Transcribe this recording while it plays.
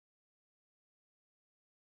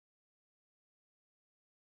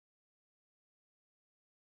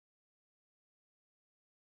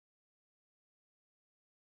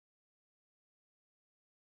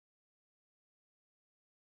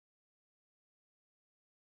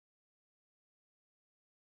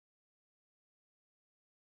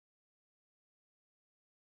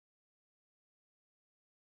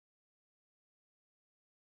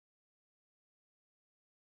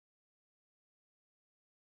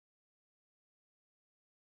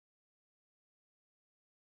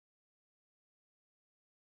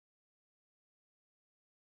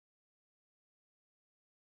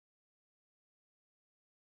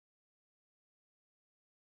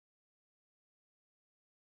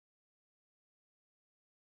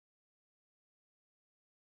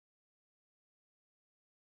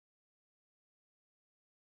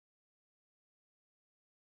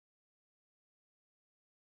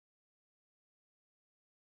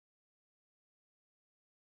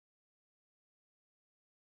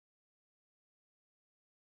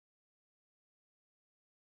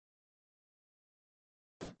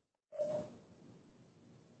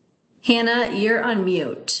Hannah, you're on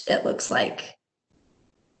mute, it looks like.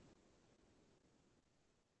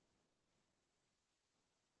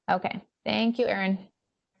 Okay, thank you, Erin.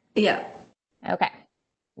 Yeah. Okay,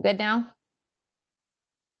 good now?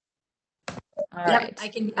 All Yep, right,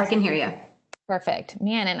 I can hear you. perfect.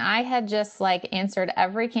 Man, and I had just like answered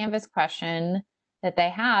every Canvas question that they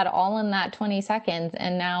had all in that 20 seconds,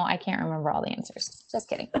 and now I can't remember all the answers. Just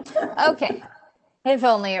kidding. Okay, if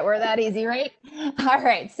only it were that easy, right? All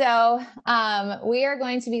right, so we are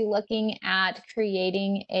going to be looking at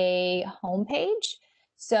creating a homepage.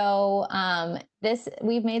 So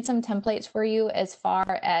we've made some templates for you as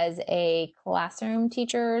far as a classroom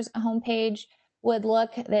teacher's homepage would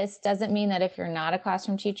look. This doesn't mean that if you're not a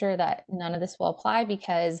classroom teacher that none of this will apply,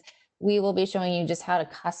 because we will be showing you just how to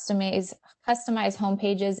customize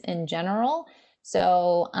homepages in general.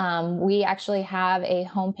 So we actually have a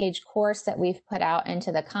homepage course that we've put out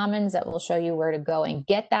into the Commons that will show you where to go and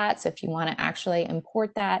get that. So if you want to actually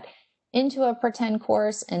import that into a pretend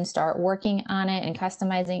course and start working on it and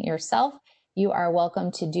customizing it yourself, you are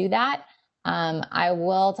welcome to do that. I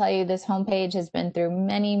will tell you this homepage has been through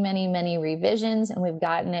many, many, many revisions, and we've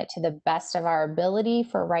gotten it to the best of our ability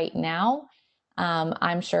for right now.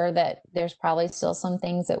 I'm sure that there's probably still some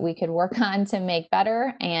things that we could work on to make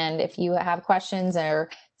better. And if you have questions or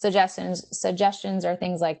suggestions or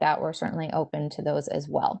things like that, we're certainly open to those as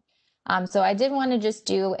well. So I did want to just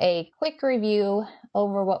do a quick review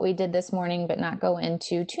over what we did this morning, but not go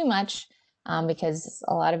into too much because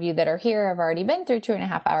a lot of you that are here have already been through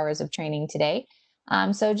 2.5 hours of training today.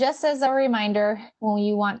 So just as a reminder, when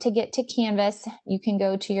you want to get to Canvas, you can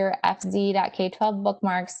go to your fz.k12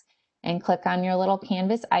 bookmarks and click on your little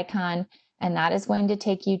Canvas icon, and that is going to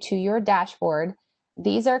take you to your dashboard.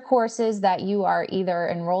 These are courses that you are either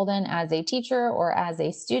enrolled in as a teacher or as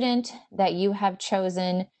a student that you have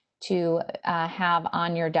chosen to have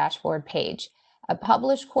on your dashboard page. A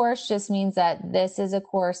published course just means that this is a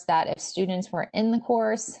course that if students were in the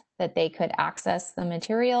course, that they could access the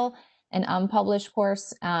material. An unpublished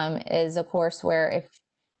course is a course where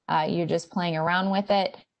if you're just playing around with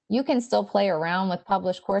it, you can still play around with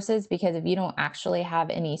published courses, because if you don't actually have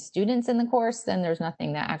any students in the course, then there's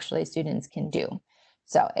nothing that actually students can do.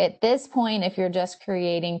 So at this point, if you're just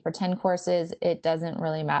creating pretend courses, it doesn't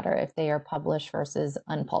really matter if they are published versus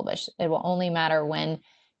unpublished. It will only matter when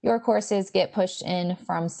your courses get pushed in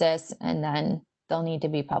from SIS, and then they'll need to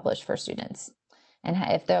be published for students. And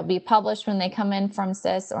if they'll be published when they come in from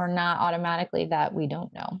SIS or not automatically, that we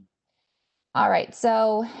don't know. All right,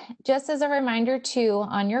 so just as a reminder too,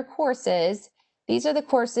 on your courses, these are the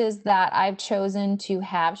courses that I've chosen to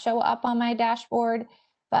have show up on my dashboard.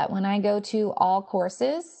 But when I go to all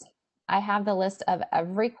courses, I have the list of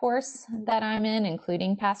every course that I'm in,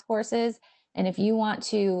 including past courses. And if you want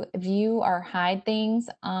to view or hide things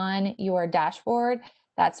on your dashboard,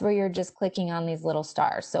 that's where you're just clicking on these little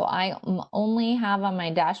stars. So I only have on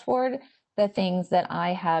my dashboard the things that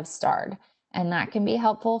I have starred. And that can be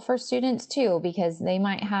helpful for students too, because they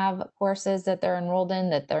might have courses that they're enrolled in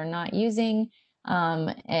that they're not using.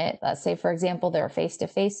 Let's say, for example, they're a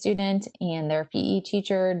face-to-face student and their PE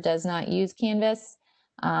teacher does not use Canvas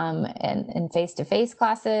in face-to-face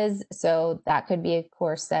classes. So that could be a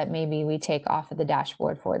course that maybe we take off of the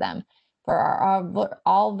dashboard for them. For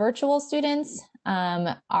all virtual students,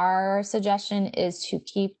 our suggestion is to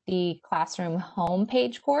keep the classroom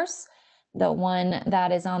homepage course, the one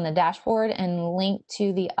that is on the dashboard, and link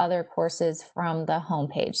to the other courses from the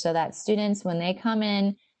homepage, so that students, when they come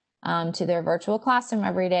in to their virtual classroom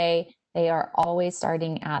every day, they are always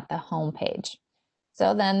starting at the homepage.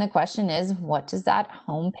 So then the question is, what does that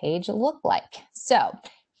homepage look like? So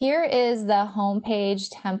here is the homepage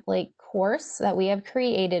template course that we have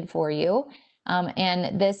created for you.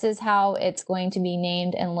 And this is how it's going to be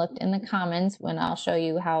named and looked in the Commons, when I'll show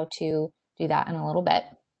you how to do that in a little bit.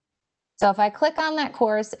 So if I click on that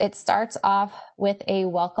course, it starts off with a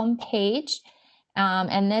welcome page.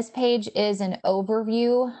 And this page is an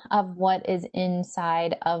overview of what is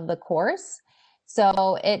inside of the course.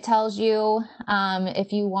 So it tells you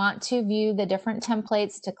if you want to view the different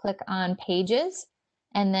templates, to click on pages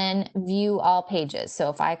and then view all pages. So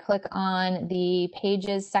if I click on the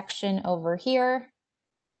pages section over here,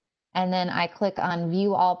 and then I click on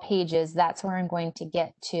view all pages, that's where I'm going to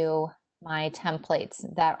get to my templates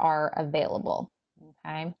that are available.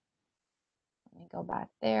 Okay, let me go back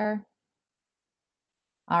there.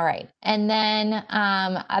 All right, and then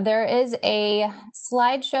there is a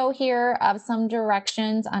slideshow here of some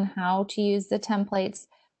directions on how to use the templates.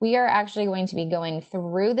 We are actually going to be going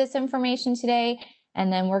through this information today,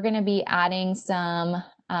 and then we're going to be adding some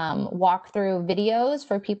walkthrough videos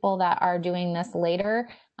for people that are doing this later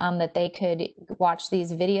that they could watch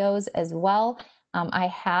these videos as well. I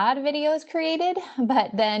had videos created,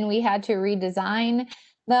 but then we had to redesign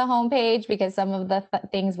the homepage because some of the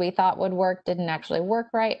things we thought would work didn't actually work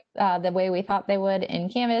right the way we thought they would in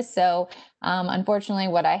Canvas. So unfortunately,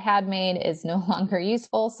 what I had made is no longer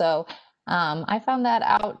useful. So I found that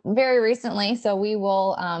out very recently, so we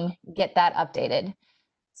will get that updated.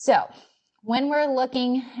 So when we're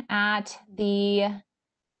looking at the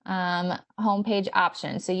homepage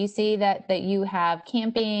options, so you see that you have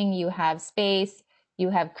camping, you have space, you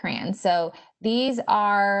have crayons. So these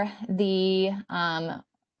are the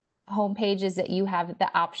home pages that you have the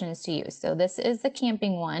options to use. So this is the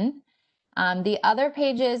camping one. The other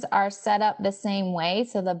pages are set up the same way.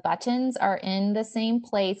 So the buttons are in the same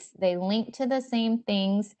place. They link to the same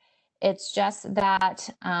things. It's just that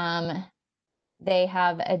they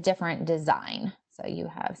have a different design. So you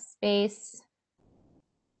have space.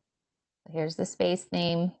 Here's the space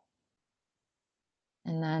theme.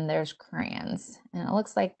 And then there's crayons. And it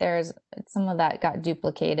looks like there's some of that got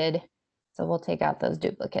duplicated. So we'll take out those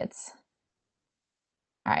duplicates.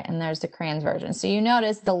 All right, and there's the crayons version. So you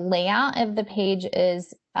notice the layout of the page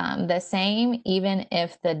is the same, even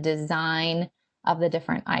if the design of the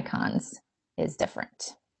different icons is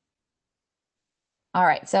different. All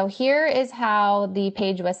right, so here is how the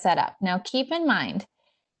page was set up. Now keep in mind,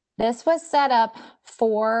 this was set up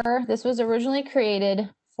this was originally created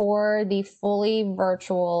for the fully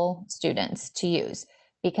virtual students to use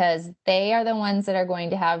because they are the ones that are going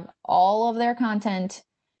to have all of their content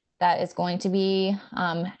that is going to be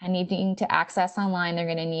needing to access online. They're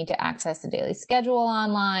going to need to access the daily schedule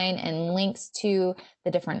online and links to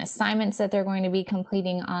the different assignments that they're going to be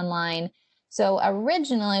completing online. So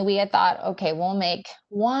originally we had thought, okay, we'll make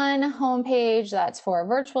one homepage that's for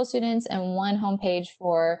virtual students and one homepage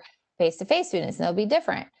for face-to-face students, and they'll be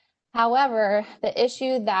different. However, the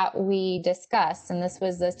issue that we discussed, and this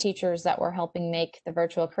was the teachers that were helping make the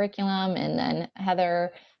virtual curriculum, and then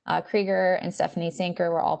Heather Krieger and Stephanie Sanker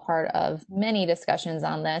were all part of many discussions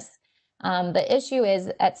on this. The issue is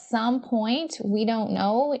at some point, we don't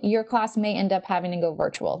know, your class may end up having to go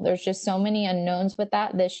virtual. There's just so many unknowns with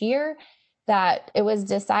that this year that it was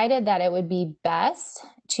decided that it would be best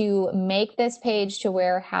to make this page to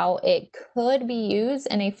where how it could be used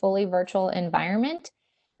in a fully virtual environment,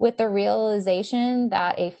 with the realization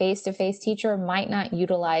that a face-to-face teacher might not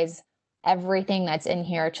utilize everything that's in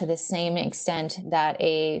here to the same extent that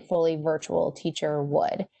a fully virtual teacher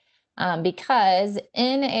would. Because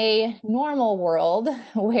in a normal world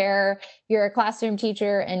where you're a classroom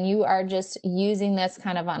teacher and you are just using this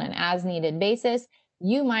kind of on an as-needed basis,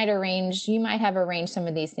 you might have arranged some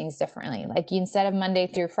of these things differently. Like instead of Monday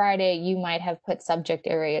through Friday, you might have put subject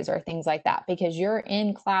areas or things like that because you're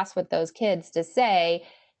in class with those kids to say,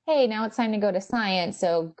 hey, now it's time to go to science.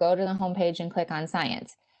 So go to the homepage and click on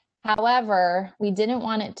science. However, we didn't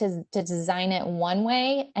want it to design it one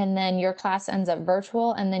way and then your class ends up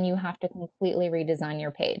virtual and then you have to completely redesign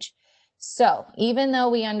your page. So even though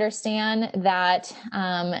we understand that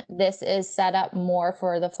this is set up more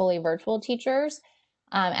for the fully virtual teachers,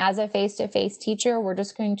 as a face-to-face teacher, we're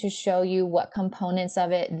just going to show you what components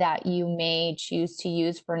of it that you may choose to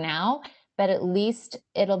use for now, but at least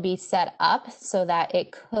it'll be set up so that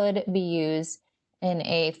it could be used in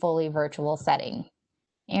a fully virtual setting.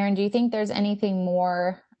 Erin, do you think there's anything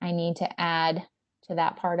more I need to add to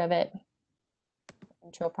that part of it?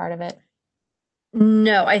 Intro part of it?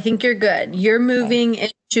 No, I think you're good. You're moving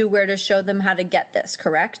into where to show them how to get this,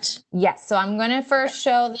 correct? Yes. So I'm going to first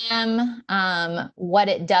show them what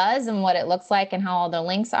it does and what it looks like and how all the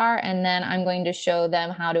links are. And then I'm going to show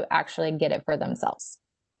them how to actually get it for themselves.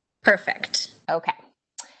 Perfect. Okay.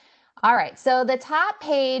 All right. So the top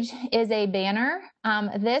page is a banner.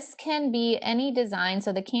 This can be any design.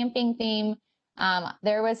 So the camping theme,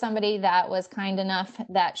 there was somebody that was kind enough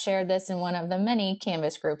that shared this in one of the many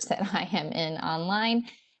Canvas groups that I am in online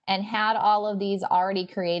and had all of these already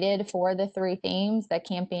created for the three themes, the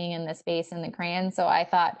camping and the space and the crayon. So I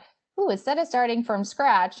thought, ooh, instead of starting from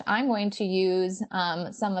scratch, I'm going to use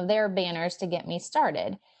some of their banners to get me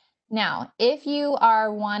started. Now, if you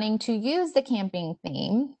are wanting to use the camping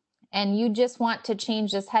theme and you just want to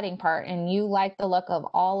change this heading part and you like the look of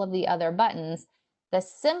all of the other buttons, the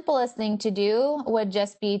simplest thing to do would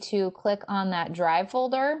just be to click on that drive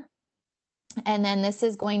folder. And then this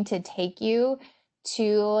is going to take you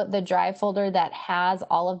to the drive folder that has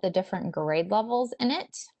all of the different grade levels in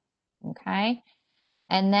it. Okay.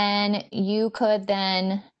 And then you could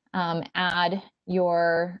then add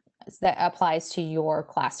that applies to your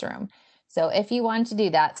classroom. So if you want to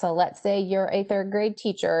do that, so let's say you're a third grade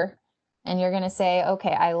teacher, and you're going to say,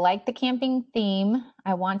 okay, I like the camping theme.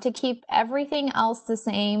 I want to keep everything else the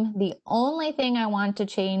same. The only thing I want to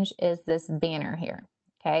change is this banner here.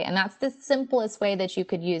 Okay, and that's the simplest way that you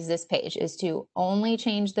could use this page, is to only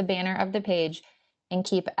change the banner of the page and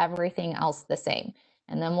keep everything else the same.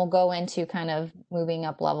 And then we'll go into kind of moving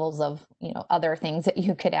up levels of, you know, other things that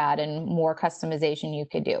you could add and more customization you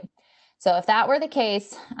could do. So if that were the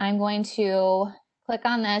case, I'm going to click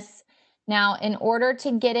on this. Now, in order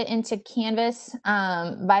to get it into Canvas,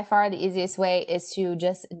 by far the easiest way is to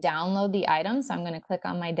just download the item. So I'm going to click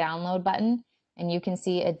on my download button, and you can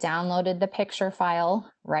see it downloaded the picture file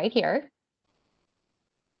right here.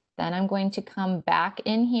 Then I'm going to come back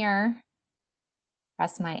in here,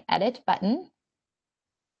 press my edit button.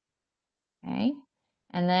 Okay.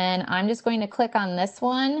 And then I'm just going to click on this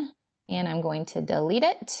one, and I'm going to delete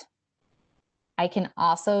it. I can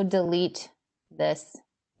also delete this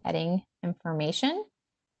heading information.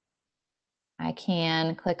 I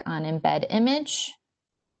can click on embed image.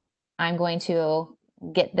 I'm going to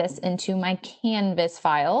get this into my Canvas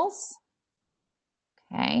files.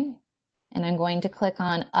 Okay. And I'm going to click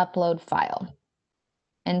on upload file.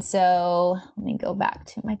 And so let me go back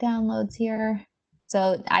to my downloads here.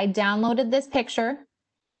 So I downloaded this picture.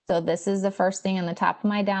 So this is the first thing on the top of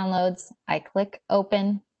my downloads. I click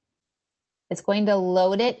open. It's going to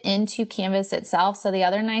load it into Canvas itself. So the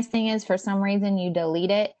other nice thing is, for some reason you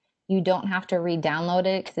delete it, you don't have to re-download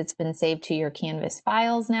it because it's been saved to your Canvas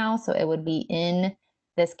files now. So it would be in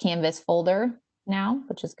this Canvas folder now,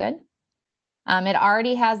 which is good. It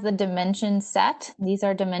already has the dimensions set. These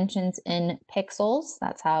are dimensions in pixels.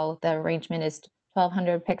 That's how the arrangement is: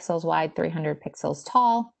 1200 pixels wide, 300 pixels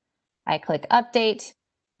tall. I click update,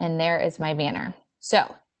 and there is my banner.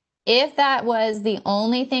 So if that was the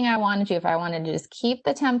only thing I wanted to, if I wanted to just keep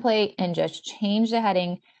the template and just change the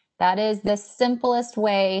heading, that is the simplest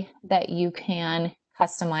way that you can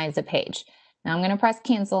customize a page. Now I'm going to press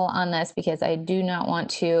cancel on this because I do not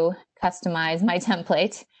want to customize my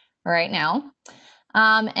template right now.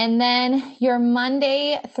 And then your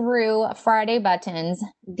Monday through Friday buttons,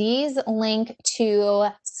 these link to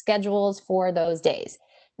schedules for those days.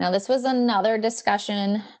 Now, this was another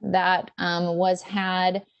discussion that was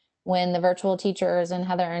had when the virtual teachers and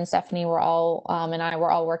Heather and Stephanie were all, and I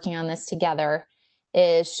were all working on this together,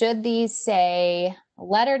 is should these say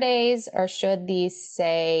letter days or should these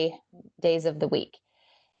say days of the week?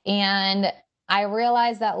 And I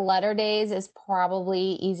realized that letter days is probably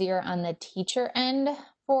easier on the teacher end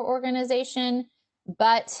for organization,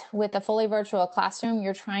 but with a fully virtual classroom,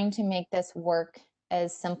 you're trying to make this work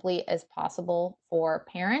as simply as possible for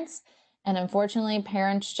parents. And unfortunately,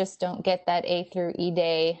 parents just don't get that A through E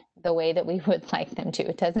day the way that we would like them to.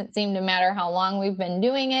 It doesn't seem to matter how long we've been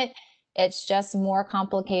doing it. It's just more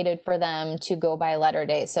complicated for them to go by letter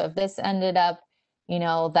day. So if this ended up, you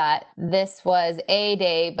know, that this was a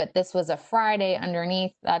day, but this was a Friday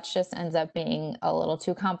underneath, that just ends up being a little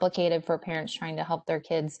too complicated for parents trying to help their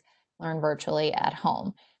kids learn virtually at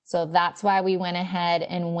home. So that's why we went ahead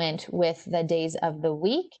and went with the days of the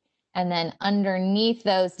week. And then underneath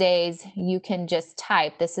those days, you can just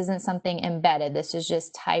type. This isn't something embedded. This is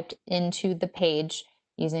just typed into the page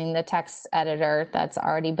using the text editor that's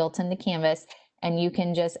already built into Canvas. And you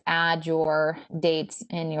can just add your dates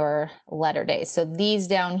and your letter days. So these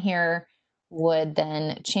down here would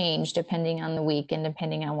then change depending on the week and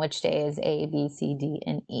depending on which day is A, B, C, D,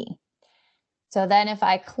 and E. So then if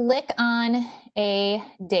I click on a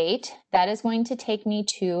date, that is going to take me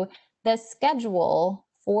to the schedule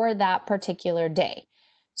for that particular day.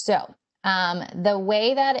 So the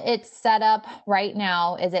way that it's set up right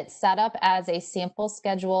now is it's set up as a sample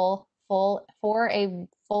schedule for a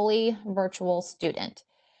fully virtual student.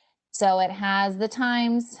 So it has the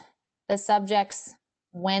times, the subjects,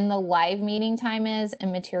 when the live meeting time is,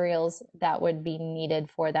 and materials that would be needed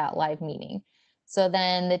for that live meeting. So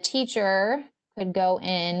then the teacher could go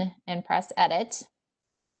in and press edit,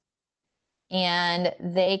 and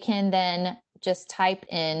they can then just type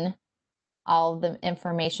in all the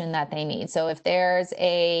information that they need. So if there's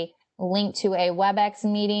a link to a WebEx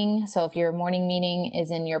meeting, so if your morning meeting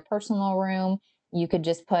is in your personal room, you could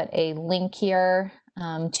just put a link here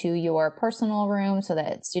to your personal room so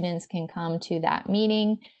that students can come to that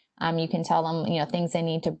meeting. You can tell them, you know, things they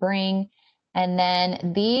need to bring. And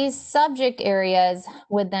then these subject areas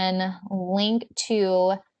would then link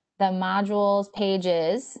to the modules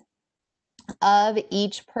pages of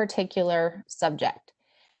each particular subject.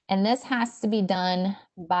 And this has to be done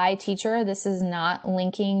by teacher. This is not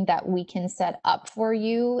linking that we can set up for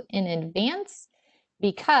you in advance,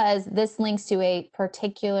 because this links to a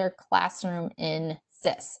particular classroom in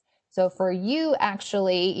SIS. So for you,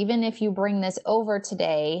 actually, even if you bring this over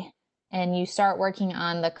today and you start working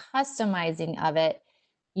on the customizing of it,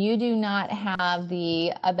 you do not have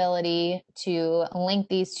the ability to link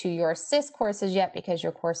these to your SIS courses yet because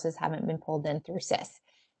your courses haven't been pulled in through SIS.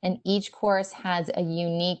 And each course has a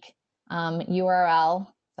unique URL.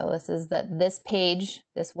 So this is this page,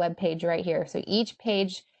 this web page right here. So each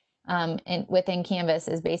page within Canvas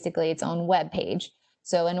is basically its own web page.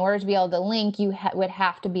 So in order to be able to link, you would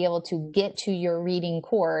have to be able to get to your reading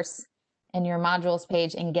course and your modules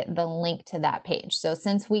page and get the link to that page. So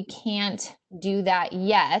since we can't do that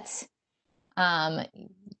yet,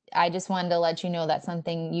 I just wanted to let you know that's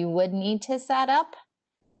something you would need to set up,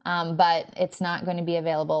 but it's not going to be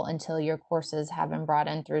available until your courses have been brought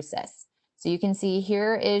in through SIS. So you can see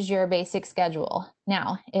here is your basic schedule.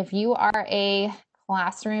 Now, if you are a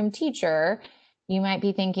classroom teacher, you might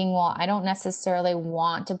be thinking, well, I don't necessarily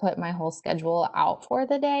want to put my whole schedule out for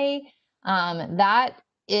the day. That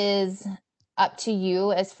is up to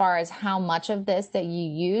you as far as how much of this that you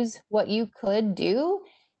use. What you could do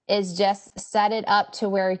is just set it up to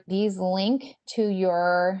where these link to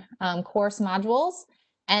your course modules.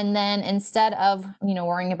 And then instead of,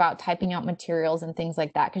 worrying about typing out materials and things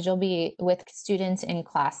like that, because you'll be with students in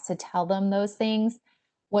class to tell them those things,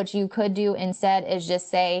 what you could do instead is just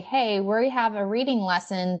say, hey, we have a reading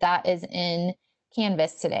lesson that is in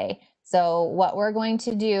Canvas today. So what we're going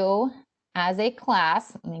to do as a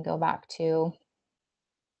class, let me go back to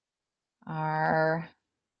our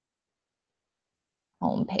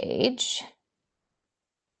home page.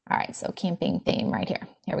 All right, so camping theme right here.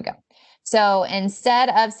 Here we go. So instead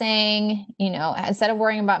of saying, instead of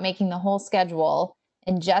worrying about making the whole schedule,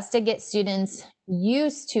 and just to get students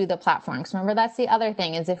used to the platform, because remember, that's the other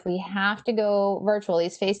thing, is if we have to go virtual,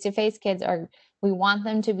 these face-to-face kids we want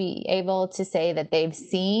them to be able to say that they've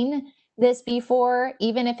seen this before,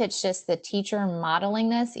 even if it's just the teacher modeling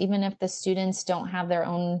this, even if the students don't have their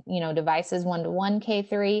own, devices, one-to-one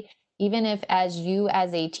K3, even if as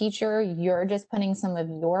a teacher, you're just putting some of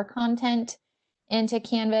your content into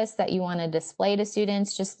Canvas that you want to display to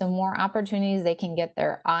students, just the more opportunities they can get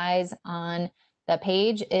their eyes on the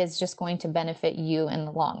page is just going to benefit you in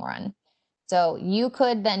the long run. So you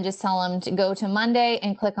could then just tell them to go to Monday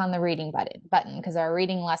and click on the reading button because our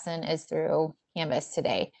reading lesson is through Canvas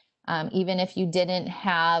today. Even if you didn't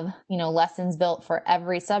have, lessons built for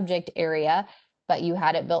every subject area, but you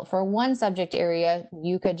had it built for one subject area,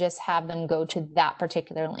 you could just have them go to that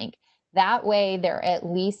particular link. That way they're at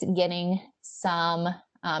least getting some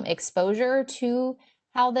exposure to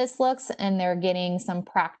how this looks, and they're getting some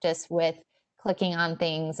practice with clicking on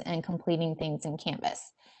things and completing things in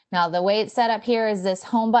Canvas. Now, the way it's set up here is this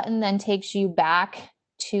home button then takes you back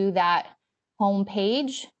to that home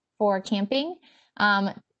page for camping.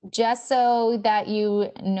 Just so that you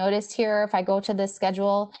noticed here, if I go to the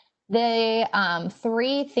schedule, the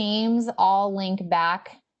 3 themes all link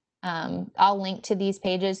back. I'll link to these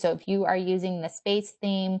pages. So if you are using the space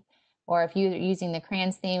theme, or if you're using the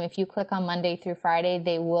crayons theme, if you click on Monday through Friday,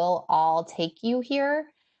 they will all take you here.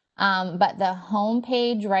 But the home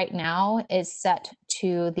page right now is set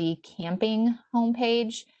to the camping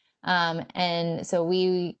homepage. And so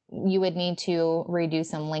you would need to redo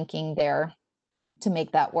some linking there to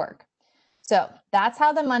make that work. So that's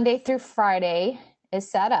how the Monday through Friday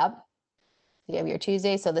is set up. You have your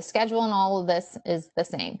Tuesday. So the schedule and all of this is the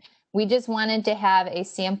same. We just wanted to have a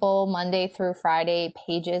sample Monday through Friday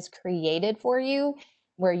pages created for you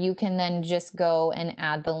where you can then just go and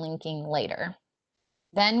add the linking later.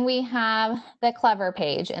 Then we have the Clever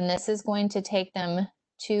page, and this is going to take them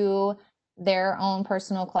to their own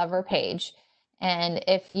personal Clever page. And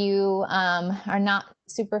if you are not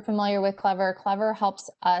super familiar with Clever, Clever helps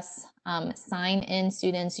us sign in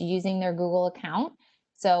students using their Google account.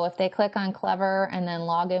 So if they click on Clever and then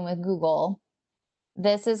log in with Google,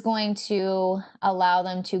 this is going to allow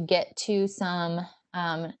them to get to some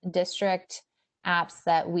district apps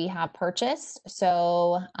that we have purchased.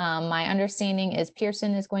 So my understanding is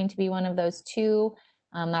Pearson is going to be one of those 2.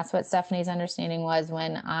 That's what Stephanie's understanding was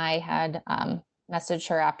when I had messaged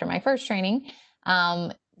her after my first training.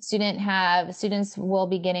 Students will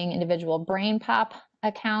be getting individual Brain Pop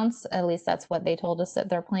accounts. At least that's what they told us that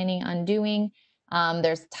they're planning on doing.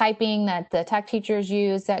 There's typing that the tech teachers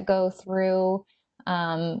use that go through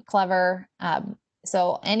Clever.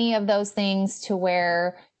 So any of those things to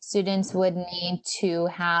where students would need to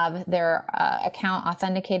have their account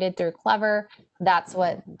authenticated through Clever, that's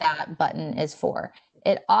what that button is for.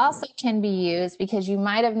 It also can be used because you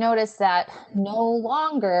might have noticed that no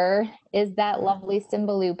longer is that lovely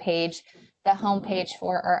Symbaloo page the home page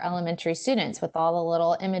for our elementary students with all the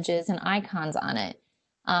little images and icons on it.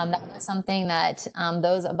 That was something that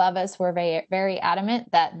those above us were very, very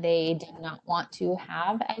adamant that they did not want to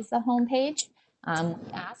have as the homepage.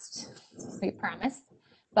 We asked, we promised.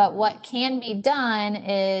 But what can be done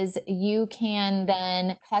is you can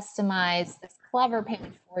then customize this clever page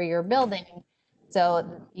for your building. So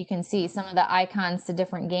you can see some of the icons to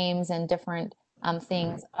different games and different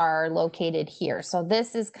things are located here. So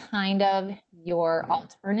this is kind of your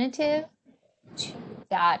alternative to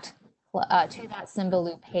that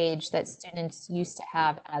Symbaloo page that students used to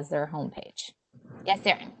have as their homepage. Yes,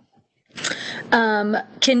 Erin.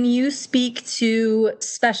 Can you speak to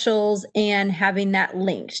specials and having that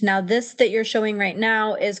linked? Now, this that you're showing right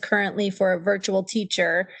now is currently for a virtual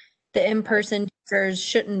teacher. The in-person teachers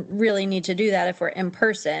shouldn't really need to do that if we're in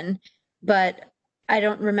person, but I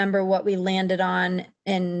don't remember what we landed on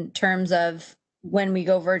in terms of when we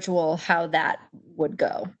go virtual, how that would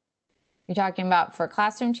go. You're talking about for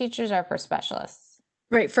classroom teachers or for specialists?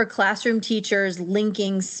 Right, for classroom teachers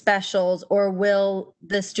linking specials, or will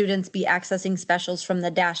the students be accessing specials from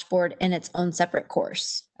the dashboard in its own separate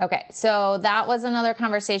course? Okay, so that was another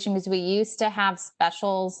conversation because we used to have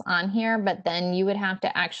specials on here, but then you would have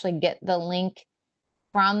to actually get the link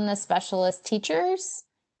from the specialist teachers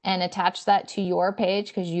and attach that to your page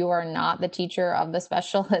because you are not the teacher of the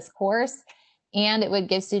specialist course. And it would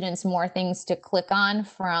give students more things to click on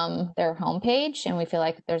from their homepage. And we feel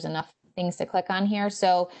like there's enough things to click on here.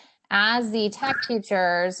 So as the tech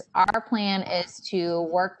teachers, our plan is to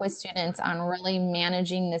work with students on really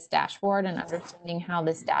managing this dashboard and understanding how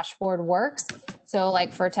this dashboard works. So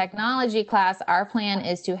like for technology class, our plan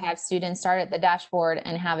is to have students start at the dashboard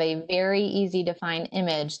and have a very easy to find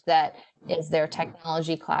image that is their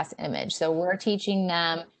technology class image. So we're teaching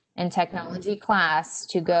them in technology class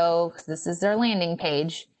to go, because this is their landing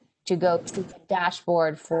page, to go to the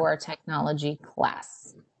dashboard for technology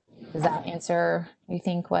class. Does that answer, you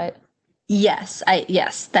think, what? Yes,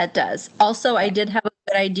 that does. Also, I did have a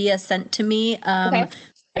good idea sent to me. Okay.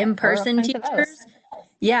 In-person teachers.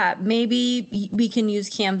 Yeah, maybe we can use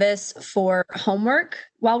Canvas for homework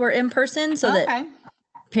while we're in person so that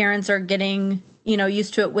parents are getting,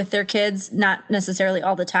 used to it with their kids, not necessarily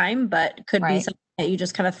all the time, but could be something that you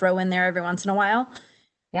just kind of throw in there every once in a while.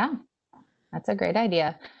 Yeah, that's a great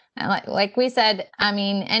idea. And like we said, I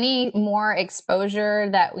mean, any more exposure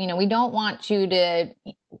that, we don't want you to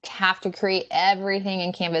have to create everything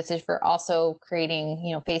in Canvas if you're also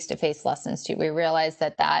creating, face-to-face lessons too. We realize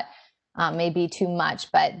that may be too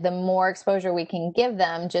much, but the more exposure we can give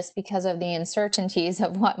them just because of the uncertainties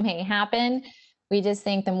of what may happen, we just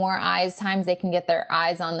think the more times they can get their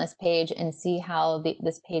eyes on this page and see how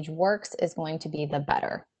this page works is going to be the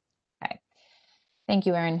better. Okay. Thank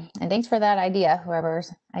you, Erin. And thanks for that idea,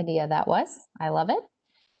 whoever's idea that was. I love it.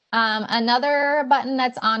 Another button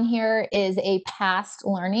that's on here is a past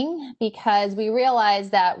learning, because we realize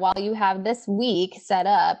that while you have this week set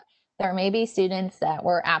up, there may be students that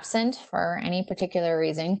were absent for any particular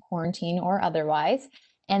reason, quarantine or otherwise,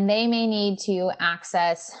 and they may need to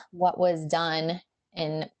access what was done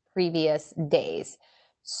in previous days.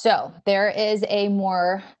 So there is a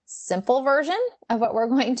more simple version of what we're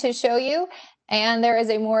going to show you, and there is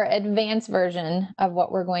a more advanced version of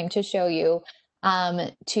what we're going to show you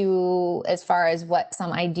as far as what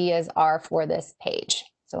some ideas are for this page.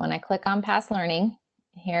 So when I click on past learning,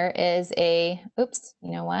 here is oops,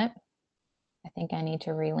 you know what? I think I need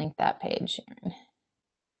to relink that page.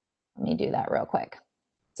 Let me do that real quick.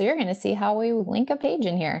 So you're going to see how we link a page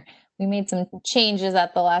in here. We made some changes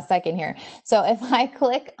at the last second here. So if I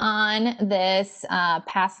click on this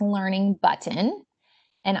past learning button,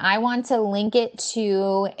 and I want to link it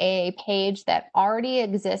to a page that already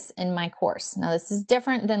exists in my course. Now, this is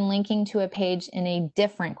different than linking to a page in a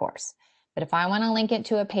different course. But if I want to link it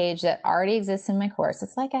to a page that already exists in my course,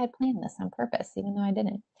 it's like I had planned this on purpose, even though I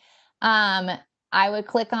didn't. I would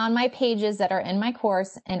click on my pages that are in my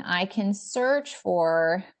course, and I can search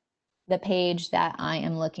for the page that I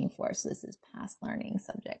am looking for. So this is past learning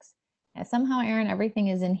subjects. And somehow, Erin, everything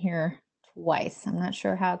is in here twice. I'm not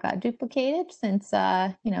sure how it got duplicated since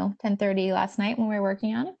 10:30 last night when we were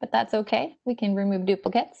working on it, but that's okay. We can remove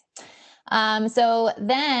duplicates. So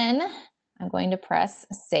then I'm going to press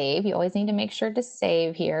save. You always need to make sure to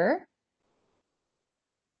save here.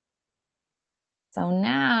 So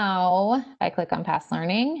now if I click on past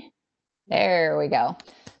learning, there we go.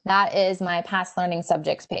 That is my past learning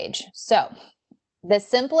subjects page. So the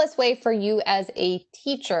simplest way for you as a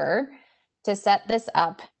teacher to set this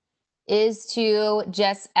up is to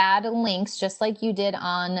just add links, just like you did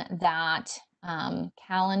on that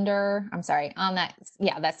calendar. I'm sorry, on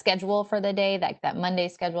that schedule for the day, that Monday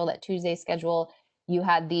schedule, that Tuesday schedule. you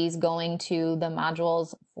had these going to the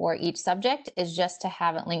modules for each subject, is just to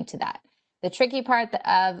have it linked to that. The tricky part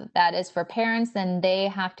of that is for parents, then they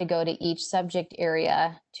have to go to each subject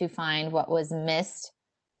area to find what was missed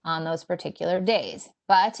on those particular days.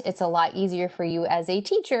 But it's a lot easier for you as a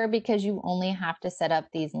teacher because you only have to set up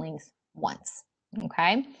these links once,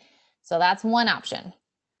 okay? So that's one option.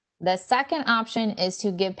 The second option is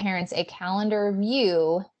to give parents a calendar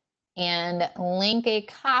view and link a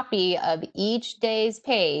copy of each day's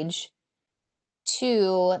page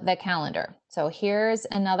to the calendar. So here's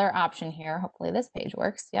another option here. Hopefully this page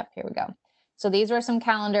works. Yep, here we go. So these were some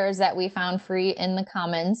calendars that we found free in the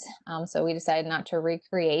Commons. So we decided not to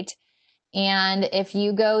recreate. And if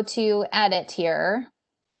you go to edit here,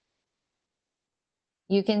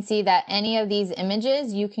 you can see that any of these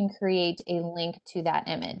images, you can create a link to that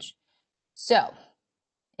image. So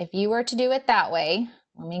if you were to do it that way,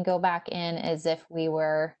 let me go back in as if we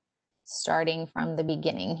were starting from the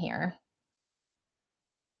beginning here.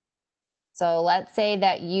 So let's say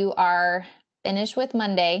that you are finished with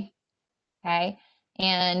Monday, okay,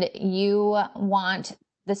 and you want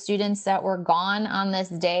the students that were gone on this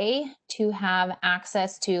day to have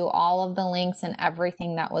access to all of the links and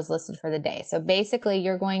everything that was listed for the day. So basically,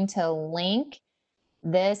 you're going to link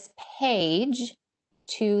this page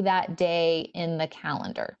to that day in the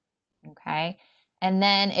calendar, okay? And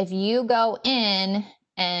then if you go in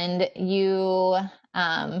and you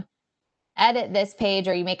edit this page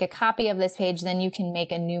or you make a copy of this page, then you can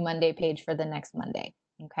make a new Monday page for the next Monday.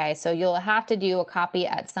 Okay, so you'll have to do a copy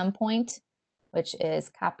at some point, which is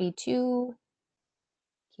copy to,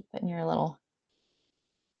 keep putting your little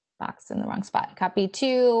box in the wrong spot, copy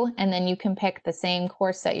to, and then you can pick the same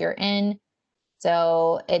course that you're in.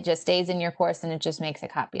 So it just stays in your course and it just makes a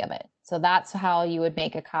copy of it. So that's how you would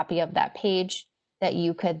make a copy of that page that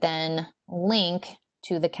you could then link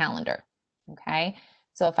to the calendar. Okay.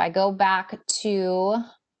 So if I go back to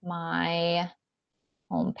my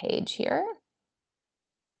home page here,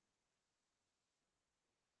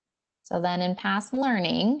 so then in past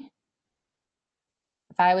learning,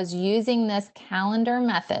 if I was using this calendar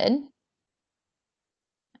method,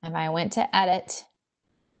 and I went to edit,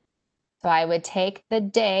 so I would take the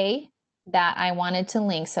day that I wanted to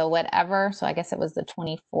link, so whatever, so I guess it was the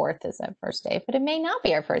 24th is our first day, but it may not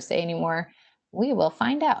be our first day anymore. We will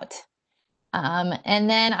find out. And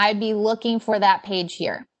then I'd be looking for that page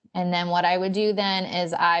here. And then what I would do then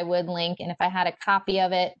is I would link, and if I had a copy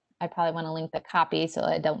of it, I probably want to link the copy so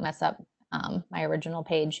I don't mess up my original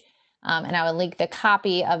page. And I would link the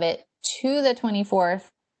copy of it to the 24th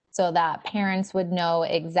so that parents would know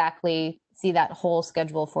exactly, see that whole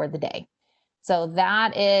schedule for the day. So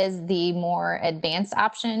that is the more advanced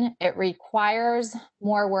option. It requires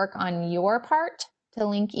more work on your part to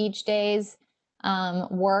link each day's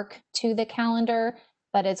work to the calendar,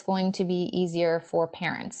 but it's going to be easier for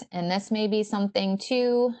parents. And this may be something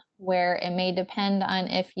too where it may depend on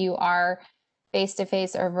if you are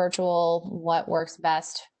face-to-face or virtual, what works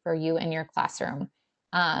best for you in your classroom.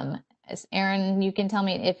 As Erin, you can tell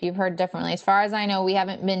me if you've heard differently. As far as I know, we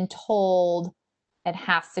haven't been told it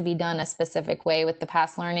has to be done a specific way with the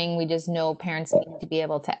past learning. We just know parents need to be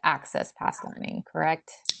able to access past learning,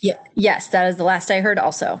 correct? Yeah. Yes, that is the last I heard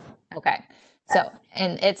also. Okay. So,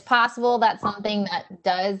 and it's possible that something that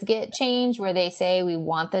does get changed where they say we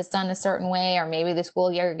want this done a certain way, or maybe the school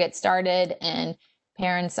year gets started and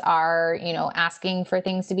parents are, you know, asking for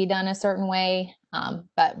things to be done a certain way.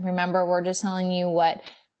 But remember, we're just telling you what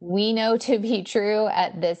we know to be true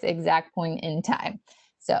at this exact point in time.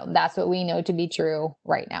 So that's what we know to be true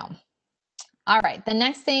right now. All right, the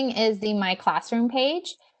next thing is the My Classroom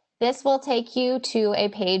page. This will take you to a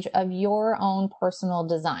page of your own personal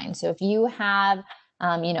design. So if you have,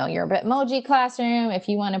 you know, your Bitmoji classroom, if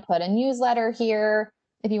you want to put a newsletter here,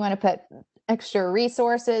 if you want to put extra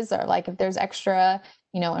resources, or like if there's extra,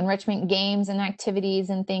 you know, enrichment games and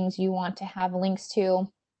activities and things you want to have links to,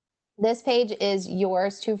 this page is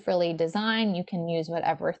yours to freely design. You can use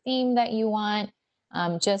whatever theme that you want.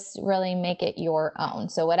 Just really make it your own.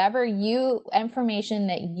 So whatever information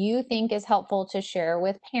that you think is helpful to share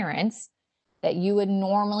with parents, that you would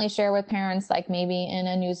normally share with parents, like maybe in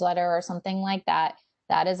a newsletter or something like that,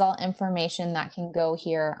 that is all information that can go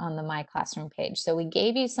here on the My Classroom page. So we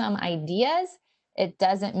gave you some ideas. It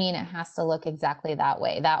doesn't mean it has to look exactly that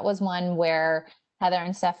way. That was one where Heather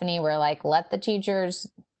and Stephanie were like, let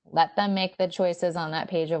them make the choices on that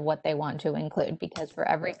page of what they want to include, because for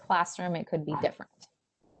every classroom, it could be different.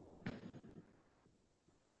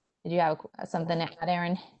 Did you have something to add,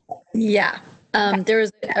 Erin? Yeah. There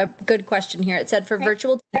was a good question here. It said for Okay.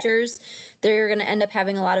 virtual teachers, they're going to end up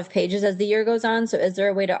having a lot of pages as the year goes on. So is there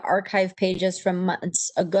a way to archive pages from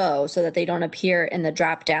months ago so that they don't appear in the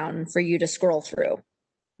drop down for you to scroll through?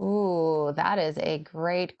 Ooh, that is a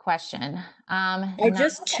great question. I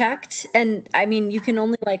just checked, and I mean, you can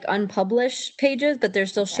only like unpublish pages, but they're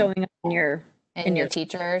still Okay. showing up in your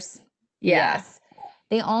teachers. Yeah. Yes.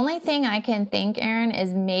 The only thing I can think, Erin,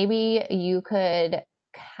 is maybe you could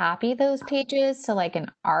copy those pages to like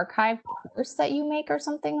an archive course that you make or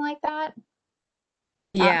something like that.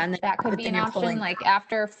 Yeah, and That could but be then an you're option, pulling. like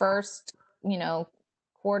after first,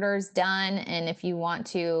 quarter's done, and if you want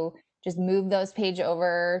to just move those page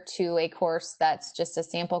over to a course that's just a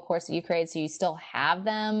sample course that you create, so you still have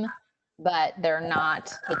them, but they're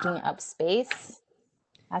not taking up space.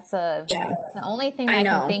 That's Yeah, the only thing that I I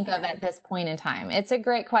can know. think of at this point in time. It's a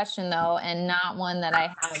great question though, and not one that I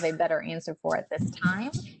have a better answer for at this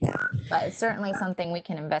time, but it's certainly something we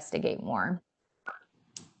can investigate more.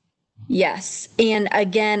 Yes. And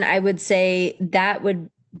again, I would say that would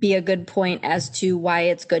be a good point as to why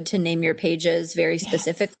it's good to name your pages very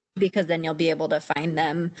specifically, because then you'll be able to find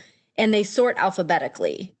them. And they sort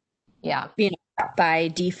alphabetically, Yeah. by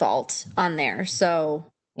default on there. So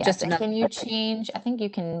Yes. just And another. can you change, I think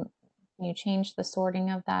can you change the sorting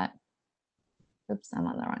of that? Oops, I'm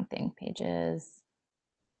on the wrong thing. Pages.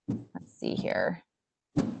 Let's see here.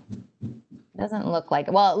 Doesn't look like,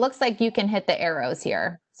 well, it looks like you can hit the arrows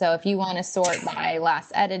here. So if you want to sort by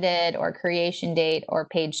last edited or creation date or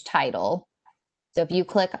page title. So if you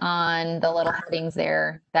click on the little headings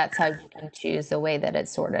there, that's how you can choose the way that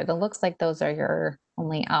it's sorted. It looks like those are your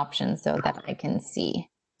only options so that I can see.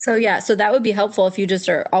 So yeah, so that would be helpful if you just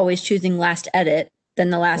are always choosing last edit, then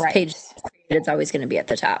the last Right. page it's always going to be at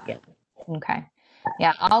the top. Okay.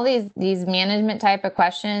 Yeah, all these management type of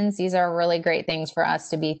questions, these are really great things for us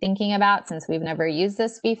to be thinking about since we've never used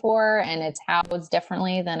this before and it's housed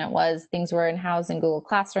differently than it was things were housed in Google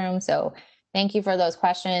Classroom. So thank you for those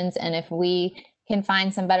questions. And if we can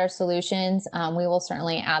find some better solutions, we will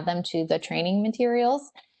certainly add them to the training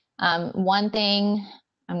materials. One thing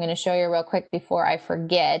I'm going to show you real quick before I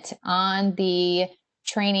forget, on the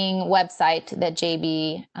training website that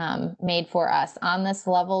JB made for us on this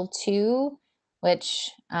level 2, which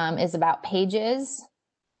is about pages.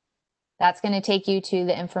 That's going to take you to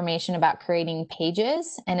the information about creating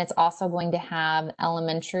pages. And it's also going to have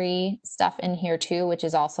elementary stuff in here too, which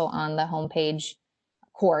is also on the homepage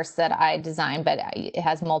course that I designed, but it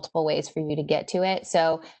has multiple ways for you to get to it.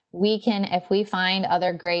 So we can, if we find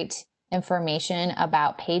other great information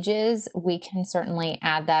about pages, we can certainly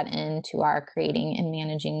add that into our creating and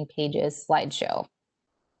managing pages slideshow.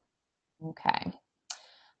 Okay.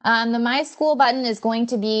 The My School button is going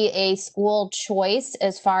to be a school choice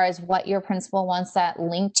as far as what your principal wants that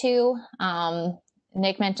link to.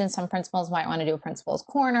 Nick mentioned some principals might want to do a principal's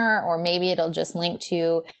corner, or maybe it'll just link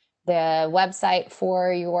to the website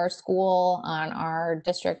for your school on our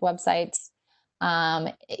district websites.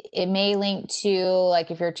 It may link to, like,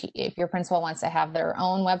 if your principal wants to have their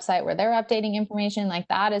own website where they're updating information, like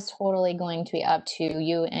that is totally going to be up to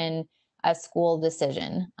you and a school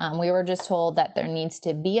decision. We were just told that there needs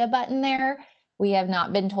to be a button there. We have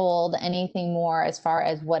not been told anything more as far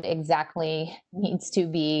as what exactly needs to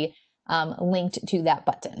be linked to that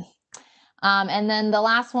button. And then the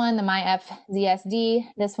last one, the MyFZSD,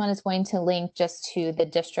 this one is going to link just to the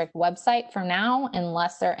district website for now,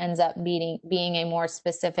 unless there ends up being a more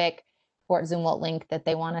specific Fort Zumwalt link that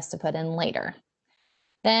they want us to put in later.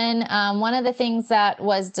 Then one of the things that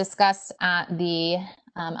was discussed at the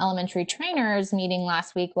elementary trainers meeting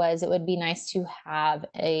last week was it would be nice to have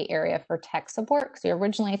an area for tech support, because we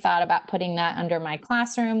originally thought about putting that under My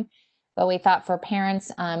Classroom, but we thought for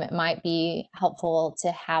parents it might be helpful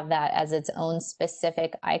to have that as its own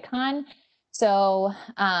specific icon. So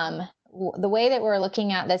the way that we're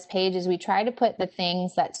looking at this page is we try to put the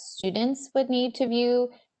things that students would need to view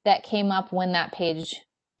that came up when that page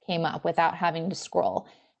came up without having to scroll.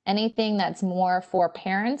 Anything that's more for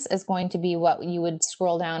parents is going to be what you would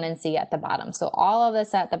scroll down and see at the bottom. So all of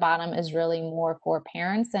this at the bottom is really more for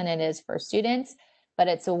parents than it is for students, but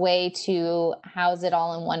it's a way to house it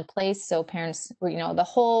all in one place. So parents, the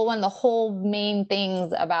whole main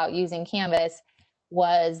things about using Canvas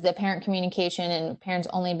was the parent communication and parents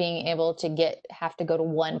only being able to have to go to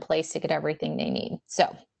one place to get everything they need.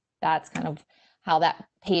 So that's kind of how that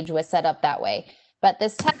page was set up that way. But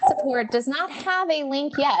this tech support does not have a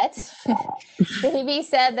link yet. JB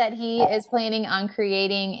said that he is planning on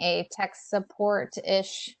creating a tech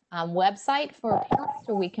support-ish website for parents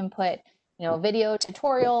where we can put, video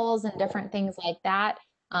tutorials and different things like that.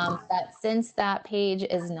 But since that page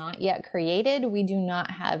is not yet created, we do not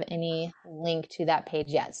have any link to that page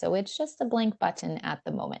yet. So it's just a blank button at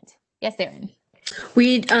the moment. Yes, Erin.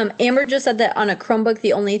 Amber just said that on a Chromebook,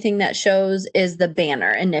 the only thing that shows is the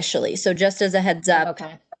banner initially. So just as a heads up,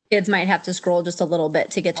 Okay. kids might have to scroll just a little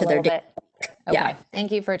bit to get to their bit. Okay. Yeah.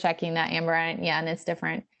 Thank you for checking that, Amber. Yeah, and it's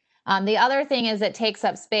different. The other thing is it takes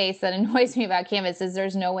up space that annoys me about Canvas is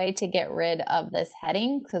there's no way to get rid of this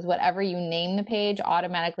heading because whatever you name the page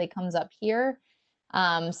automatically comes up here.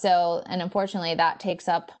 And unfortunately that takes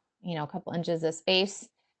up, a couple inches of space,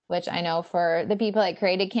 which I know for the people that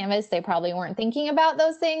created Canvas, they probably weren't thinking about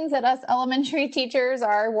those things that us elementary teachers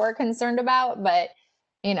were concerned about, but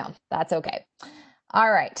that's okay.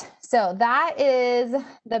 All right, so that is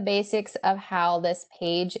the basics of how this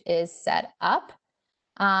page is set up.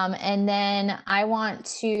 And then I want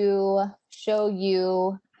to show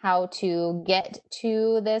you how to get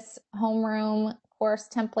to this homeroom course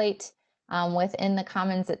template within the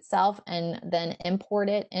Commons itself and then import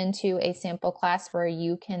it into a sample class where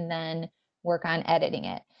you can then work on editing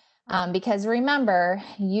it. Because remember,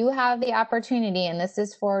 you have the opportunity, and this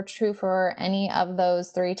is true for any of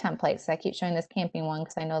those 3 templates. I keep showing this camping one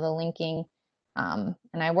because I know the linking, and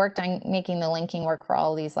I worked on making the linking work for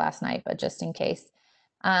all of these last night, but just in case.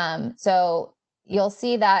 So you'll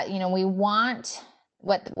see that, we want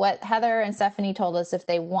what Heather and Stephanie told us, if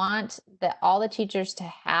they want all the teachers to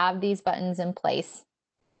have these buttons in place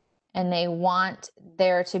and they want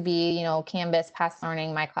there to be, Canvas, Past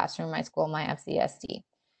Learning, My Classroom, My School, My FCSD.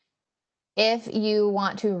 If you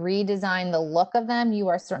want to redesign the look of them, you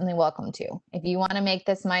are certainly welcome to. If you want to make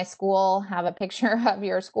this My School, have a picture of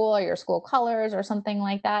your school or your school colors or something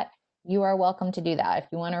like that, you are welcome to do that. If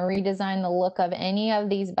you want to redesign the look of any of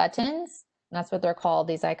these buttons, that's what they're called,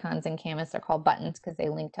 these icons in Canvas, they're called buttons because they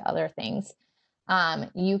link to other things.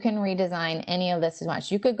 You can redesign any of this as much.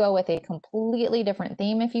 You could go with a completely different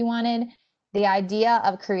theme if you wanted. The idea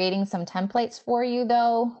of creating some templates for you,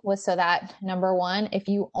 though, was so that, number one, if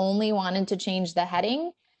you only wanted to change the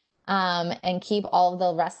heading and keep all of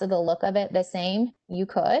the rest of the look of it the same, you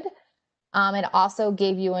could. It also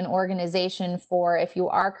gave you an organization for if you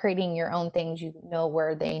are creating your own things, you know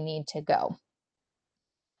where they need to go.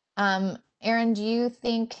 Erin, do you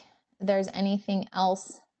think there's anything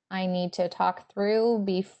else I need to talk through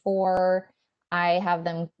before I have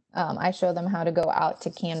them, I show them how to go out to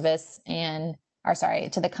Canvas to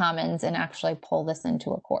the Commons and actually pull this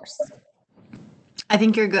into a course? I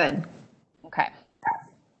think you're good. Okay.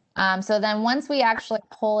 So then once we actually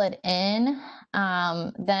pull it in,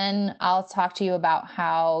 then I'll talk to you about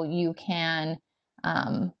how you can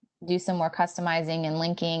do some more customizing and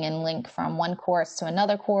linking and link from one course to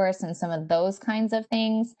another course and some of those kinds of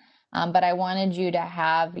things. But I wanted you to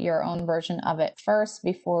have your own version of it first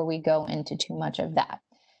before we go into too much of that.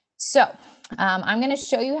 So I'm going to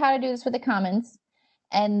show you how to do this with the Commons.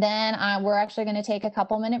 And then we're actually going to take a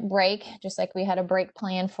couple-minute break, just like we had a break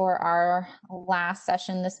plan for our last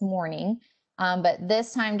session this morning. But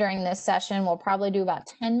this time during this session, we'll probably do about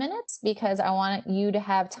 10 minutes because I want you to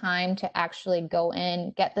have time to actually go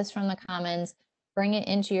in, get this from the Commons, bring it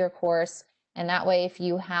into your course. And that way, if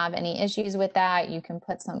you have any issues with that, you can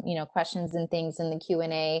put some, questions and things in the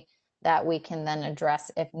Q&A that we can then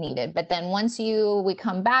address if needed. But then once we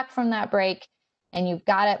come back from that break, and you've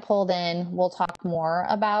got it pulled in, we'll talk more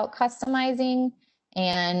about customizing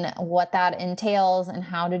and what that entails and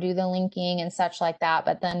how to do the linking and such like that.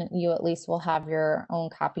 But then you at least will have your own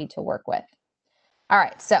copy to work with. All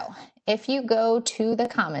right, so if you go to the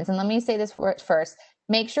Commons, and let me say this first,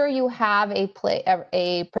 make sure you have a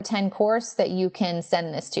pretend course that you can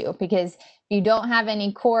send this to, because if you don't have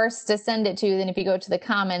any course to send it to, then if you go to the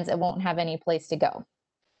Commons, it won't have any place to go.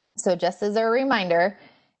 So just as a reminder,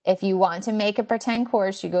 if you want to make a pretend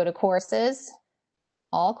course, you go to Courses,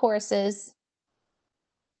 All Courses,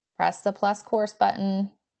 press the plus course button,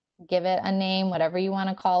 give it a name, whatever you want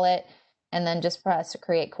to call it, and then just press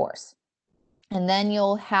Create Course. And then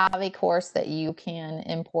you'll have a course that you can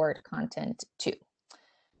import content to.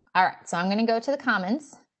 All right, so I'm going to go to the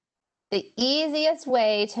Commons. The easiest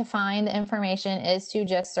way to find the information is to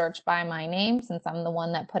just search by my name, since I'm the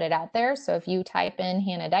one that put it out there. So if you type in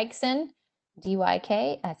Hannah Dyksen,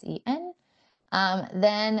 Dyksen,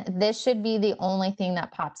 then this should be the only thing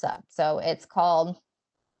that pops up. So it's called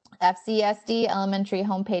FCSD Elementary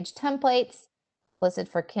Homepage Templates, listed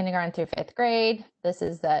for kindergarten through 5th grade. This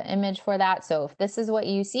is the image for that. So if this is what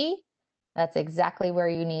you see, that's exactly where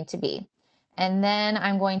you need to be. And then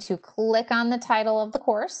I'm going to click on the title of the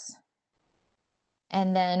course.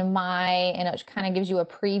 And then it kind of gives you a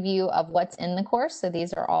preview of what's in the course. So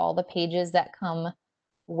these are all the pages that come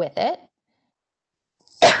with it.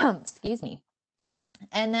 Excuse me.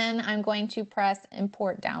 And then I'm going to press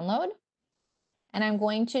import download. And I'm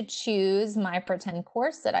going to choose my pretend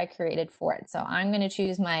course that I created for it. So I'm going to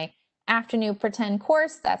choose my afternoon pretend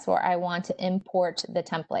course. That's where I want to import the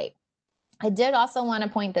template. I did also want to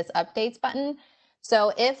point this updates button.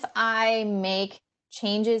 So if I make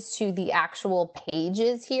changes to the actual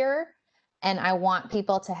pages here, and I want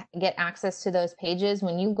people to get access to those pages,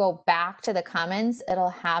 when you go back to the comments, it'll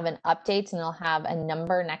have an updates and it'll have a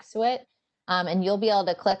number next to it. And you'll be able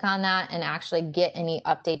to click on that and actually get any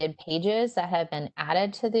updated pages that have been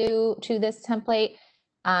added to this template.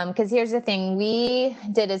 Because here's the thing, we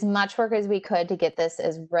did as much work as we could to get this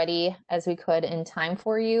as ready as we could in time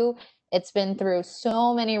for you. It's been through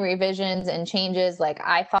so many revisions and changes. Like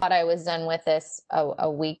I thought I was done with this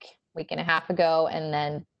a week and a half ago, and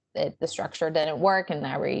then the structure didn't work, and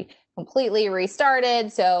now we completely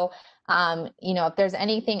restarted. So if there's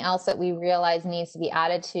anything else that we realize needs to be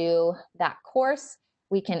added to that course,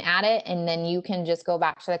 we can add it, and then you can just go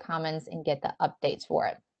back to the comments and get the updates for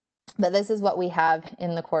it. But this is what we have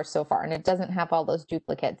in the course so far, and it doesn't have all those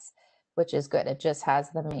duplicates, which is good. It just has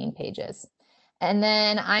the main pages. And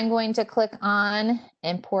then I'm going to click on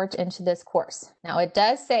import into this course. Now it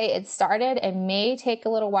does say it started. It may take a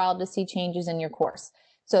little while to see changes in your course.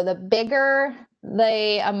 So the bigger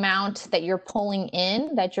the amount that you're pulling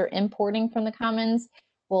in, that you're importing from the Commons,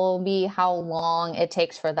 will be how long it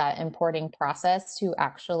takes for that importing process to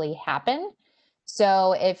actually happen.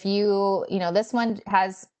 So if this one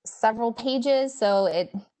has several pages, so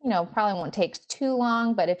it, probably won't take too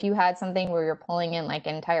long, but if you had something where you're pulling in like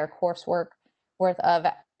entire coursework worth of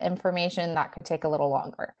information, that could take a little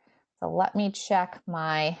longer. So let me check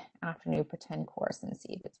my afternoon pretend course and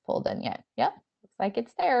see if it's pulled in yet. Yep, looks like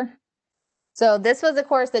it's there. So this was a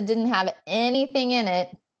course that didn't have anything in it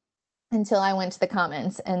until I went to the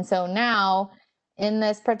comments. And so now in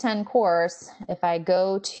this pretend course, if I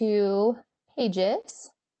go to pages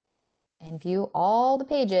and view all the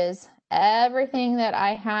pages, everything that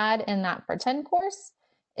I had in that pretend course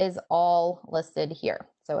is all listed here.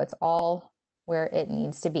 So it's all where it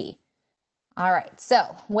needs to be. All right,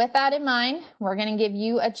 so with that in mind, we're going to give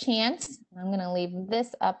you a chance. I'm going to leave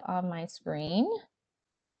this up on my screen.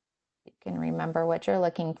 You can remember what you're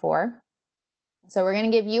looking for. So we're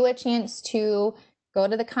going to give you a chance to go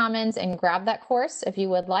to the Commons and grab that course if you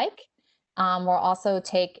would like. We'll also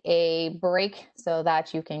take a break so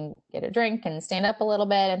that you can get a drink and stand up a little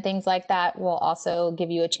bit and things like that. We'll also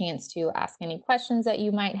give you a chance to ask any questions that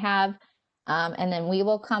you might have. And then we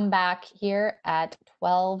will come back here at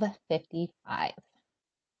 12:55.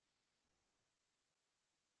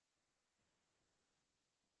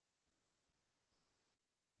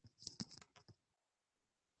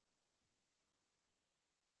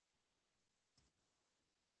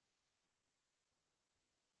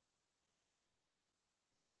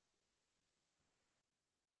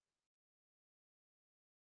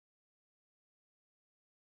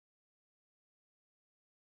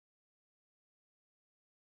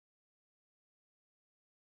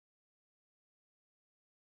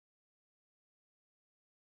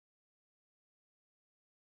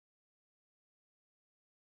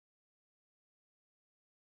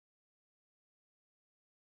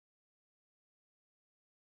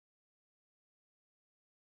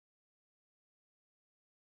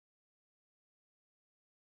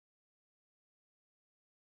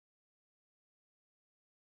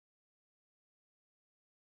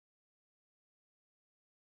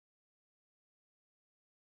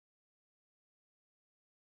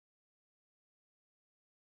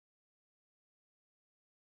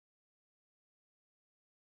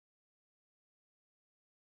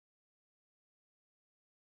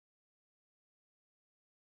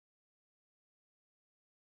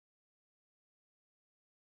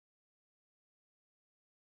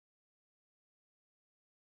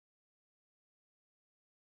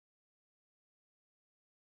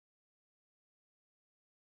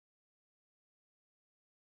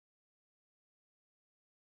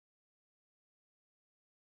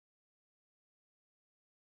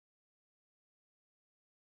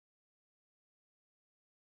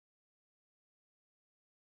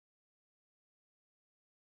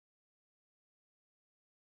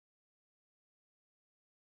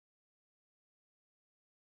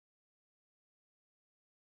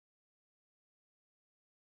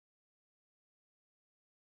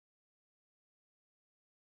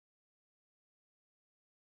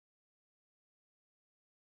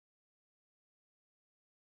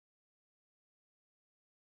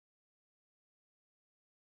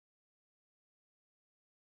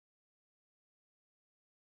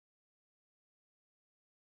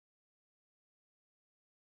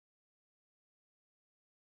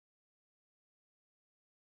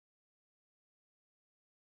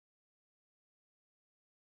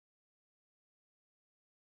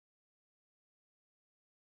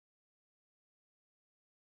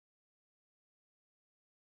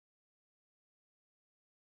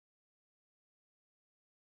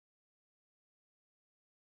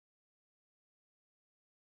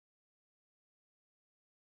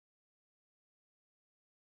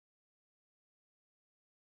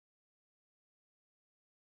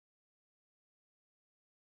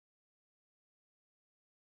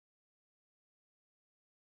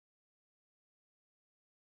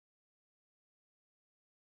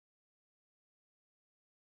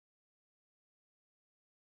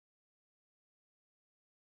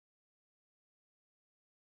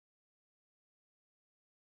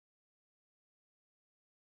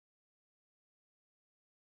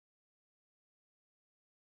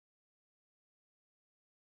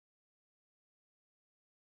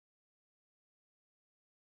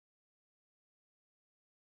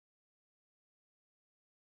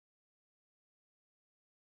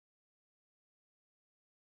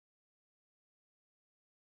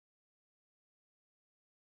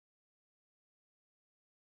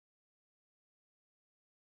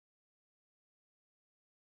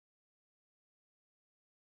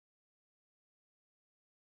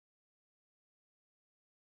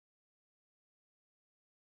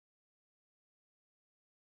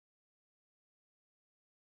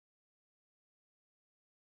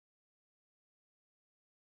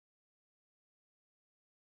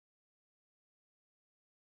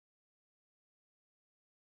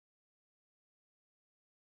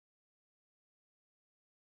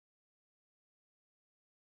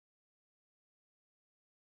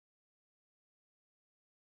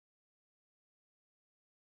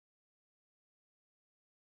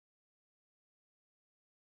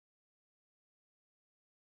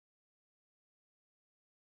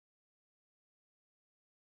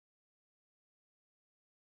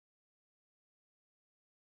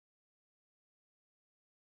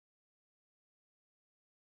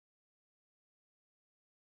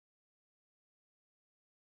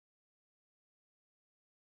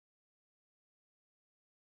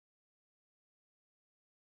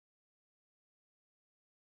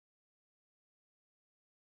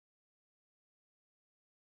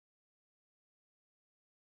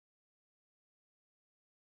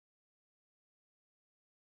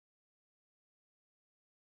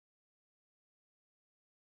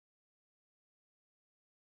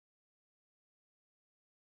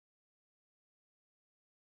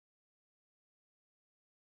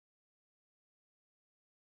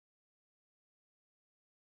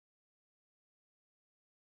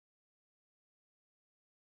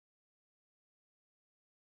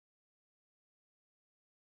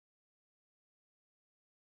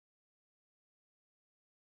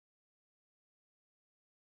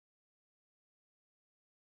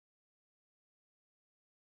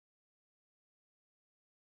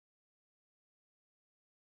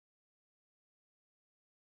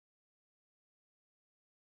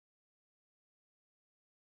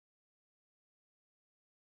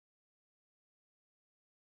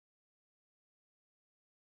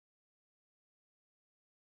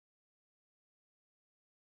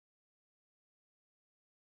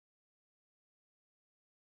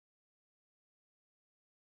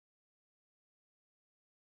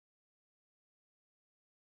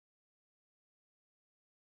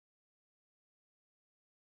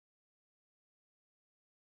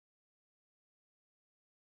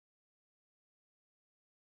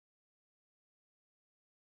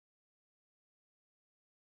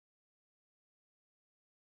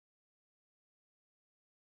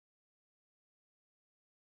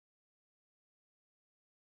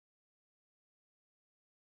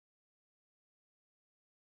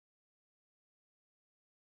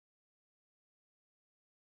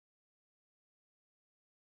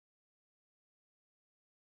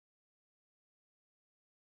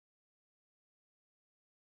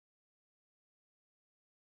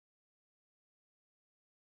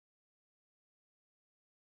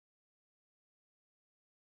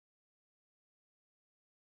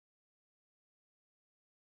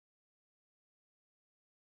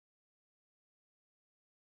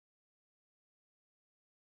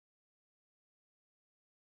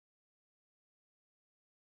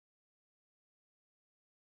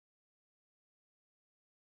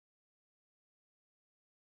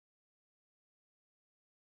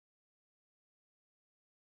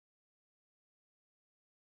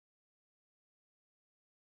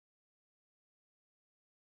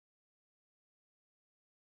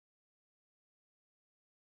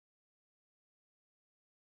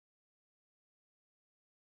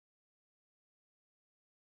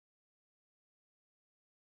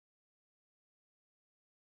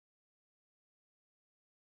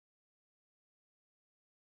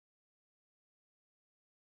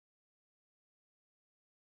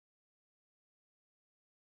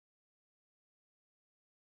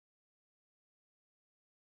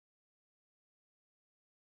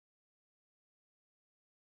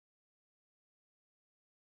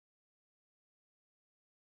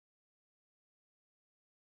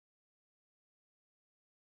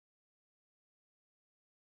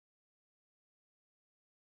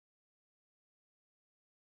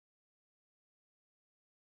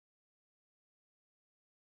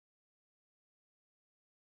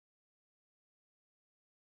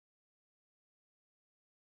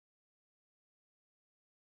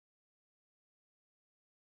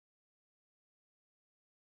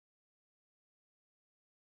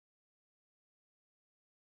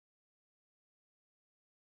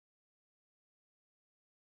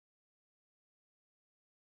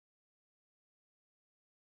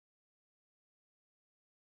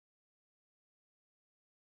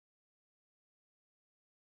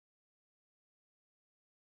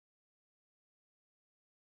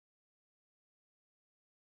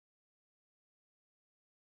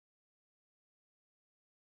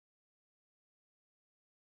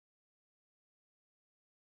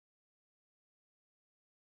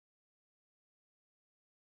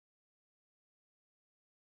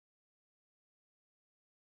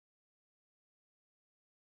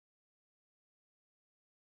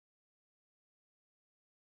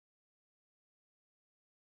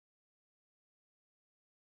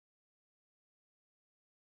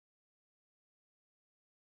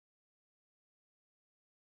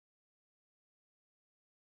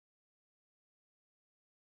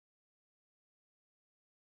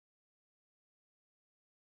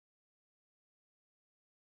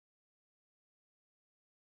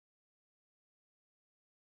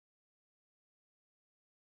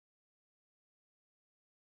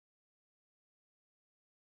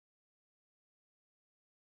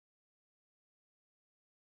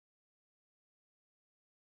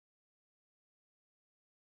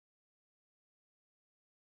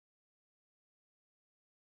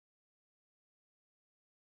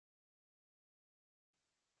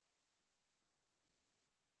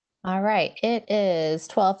 All right, it is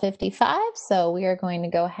 12:55, so we are going to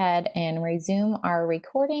go ahead and resume our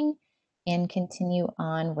recording and continue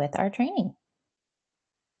on with our training.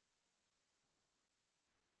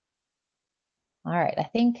 All right, I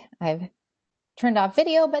think I've turned off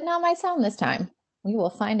video, but not my sound this time. We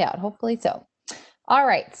will find out, hopefully so. All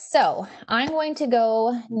right, so I'm going to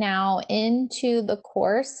go now into the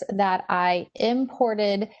course that I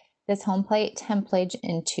imported this home plate template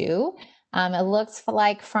into. It looks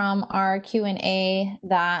like from our Q&A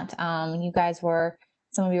that you guys were,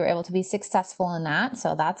 some of you were able to be successful in that,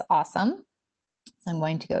 so that's awesome. So I'm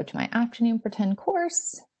going to go to my afternoon pretend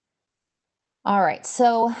course. All right,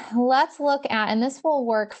 so let's look at, and this will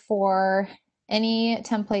work for any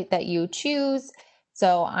template that you choose.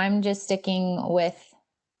 So I'm just sticking with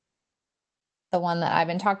the one that I've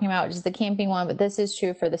been talking about, which is the camping one, but this is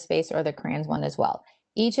true for the space or the crayons one as well.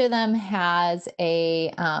 Each of them has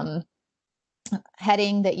a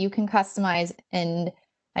heading that you can customize, and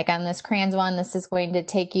like on this crayons one, this is going to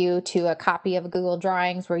take you to a copy of Google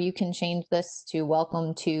Drawings where you can change this to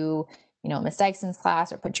welcome to, you know, Miss Dyksen's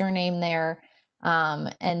class, or put your name there.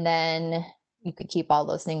 And then you could keep all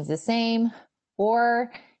those things the same,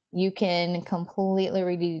 or you can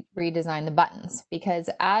completely redesign the buttons, because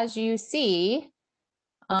as you see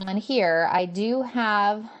on here, I do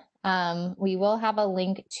have, we will have a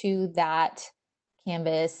link to that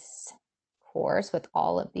Canvas course with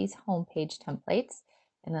all of these homepage templates.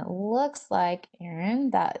 And it looks like, Erin,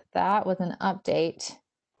 that was an update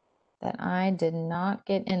that I did not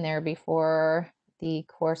get in there before the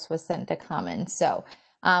course was sent to Commons. So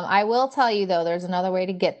I will tell you though, there's another way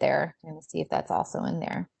to get there. I'm going to see if that's also in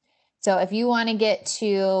there. So if you want to get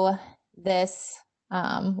to this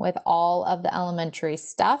with all of the elementary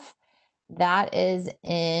stuff, that is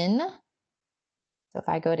in, so if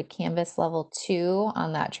I go to Canvas level 2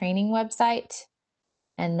 on that training website,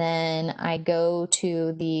 and then I go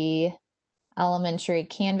to the elementary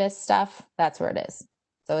Canvas stuff, that's where it is.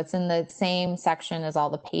 So it's in the same section as all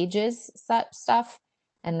the pages stuff,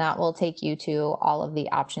 and that will take you to all of the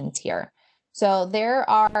options here. So there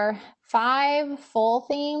are 5 full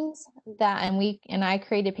themes that, and I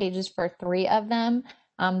created pages for 3 of them.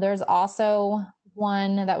 There's also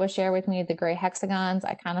one that was shared with me, the gray hexagons.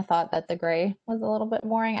 I kind of thought that the gray was a little bit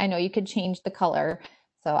boring. I know you could change the color,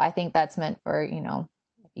 so I think that's meant for, you know,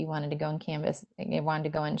 if you wanted to go in Canvas, you wanted to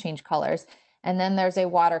go and change colors. And then there's a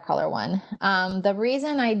watercolor one. The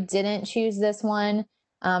reason I didn't choose this one,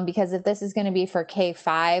 because if this is going to be for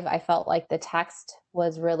K5, I felt like the text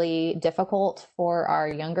was really difficult for our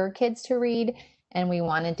younger kids to read, and we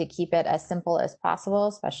wanted to keep it as simple as possible,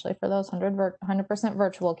 especially for those 100%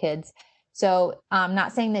 virtual kids. So I'm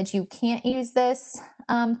not saying that you can't use this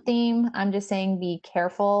theme. I'm just saying be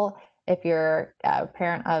careful if you're a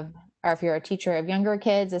parent of, or if you're a teacher of younger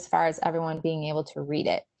kids, as far as everyone being able to read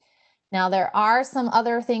it. Now there are some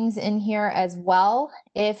other things in here as well.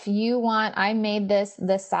 If you want, I made this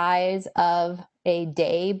the size of a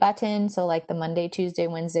day button. So like the Monday, Tuesday,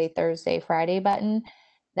 Wednesday, Thursday, Friday button,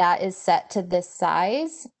 that is set to this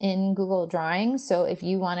size in Google Drawings. So if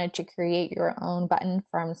you wanted to create your own button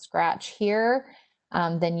from scratch here,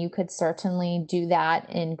 then you could certainly do that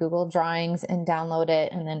in Google Drawings and download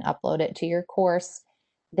it and then upload it to your course.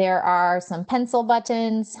 There are some pencil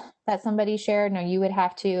buttons that somebody shared. Now you would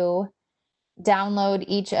have to download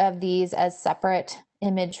each of these as separate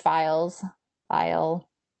image files. File,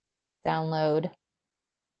 download,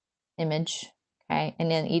 image. Okay, and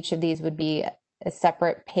then each of these would be a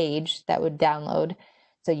separate page that would download.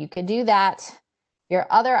 So you could do that. Your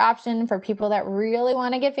other option for people that really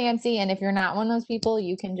want to get fancy, and if you're not one of those people,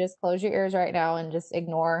 you can just close your ears right now and just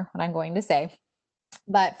ignore what I'm going to say.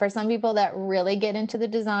 But for some people that really get into the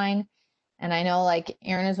design, and I know like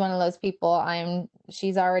Erin is one of those people,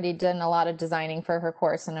 she's already done a lot of designing for her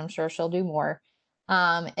course, and I'm sure she'll do more,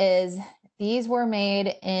 is these were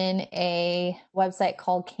made in a website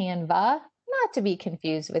called Canva, not to be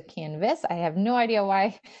confused with Canvas. I have no idea why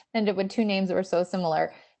I ended up with 2 names that were so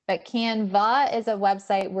similar, but Canva is a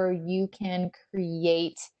website where you can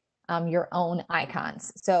create your own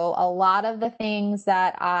icons. So a lot of the things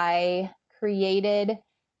that I created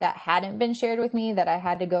that hadn't been shared with me, that I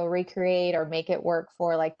had to go recreate or make it work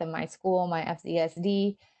for, like my school, my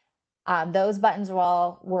FCSD, those buttons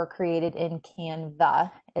were created in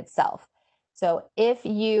Canva itself. So if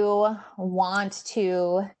you want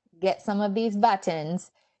to get some of these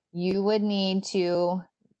buttons, you would need to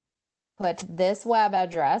put this web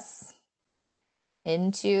address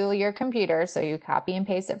into your computer. So you copy and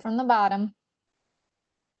paste it from the bottom.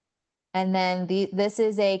 And then this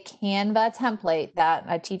is a Canva template that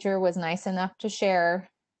a teacher was nice enough to share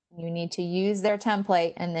You need to use their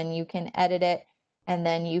template, and then you can edit it, and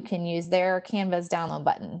then you can use their Canva's download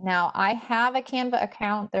button. Now, I have a Canva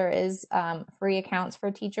account. There is free accounts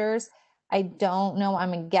for teachers. I don't know,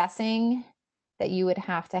 I'm guessing that you would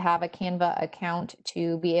have to have a Canva account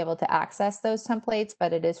to be able to access those templates,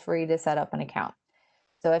 but it is free to set up an account.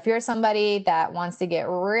 So if you're somebody that wants to get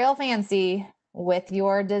real fancy with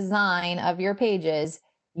your design of your pages,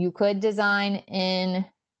 you could design in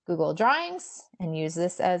Google Drawings and use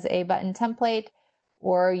this as a button template,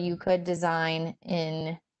 or you could design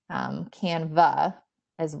in Canva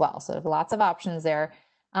as well. So there's lots of options there.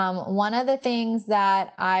 One of the things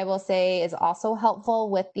that I will say is also helpful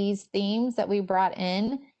with these themes that we brought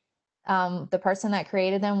in, the person that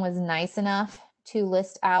created them was nice enough to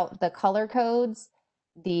list out the color codes,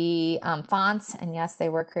 the fonts, and yes, they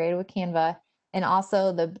were created with Canva, and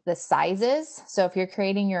also the sizes. So if you're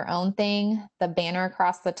creating your own thing, the banner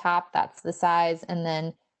across the top, that's the size, and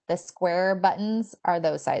then the square buttons are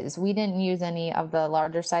those sizes. We didn't use any of the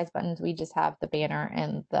larger size buttons. We just have the banner,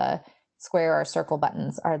 and the square or circle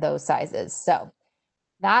buttons are those sizes. So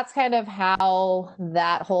that's kind of how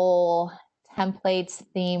that whole templates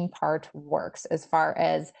theme part works as far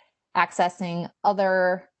as accessing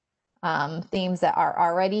other themes that are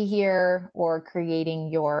already here or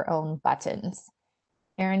creating your own buttons.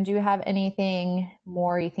 Erin, do you have anything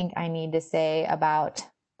more you think I need to say about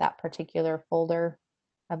that particular folder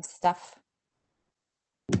of stuff?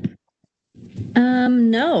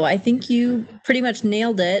 No, I think you pretty much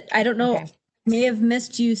nailed it. I don't know, Okay. may have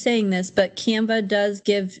missed you saying this, but Canva does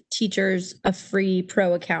give teachers a free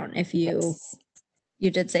pro account if Yes.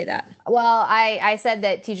 you did say that. Well, I said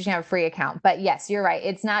that teachers can have a free account, but yes, you're right.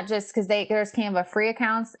 It's not just because there's Canva free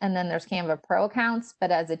accounts and then there's Canva pro accounts,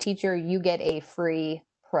 but as a teacher, you get a free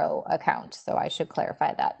pro account. So I should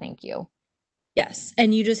clarify that. Thank you. Yes,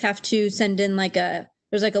 and you just have to send in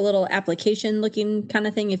there's like a little application looking kind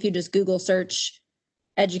of thing. If you just Google search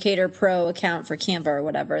Educator Pro account for Canva or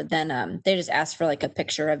whatever, then they just ask for like a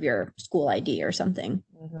picture of your school ID or something.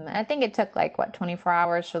 I think it took like 24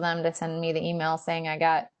 hours for them to send me the email saying I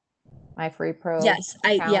got my free pro. Yes,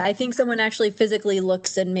 I think someone actually physically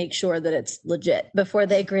looks and makes sure that it's legit before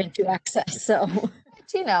they grant you access. So,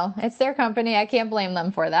 but, it's their company. I can't blame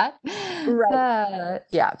them for that. Right.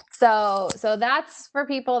 Yeah. So that's for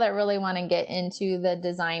people that really want to get into the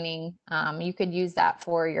designing. You could use that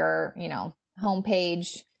for your,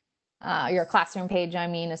 homepage, your classroom page. I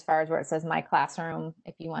mean, as far as where it says My Classroom,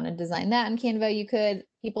 if you want to design that in Canva, you could.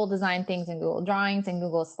 People design things in Google Drawings and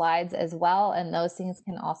Google Slides as well, and those things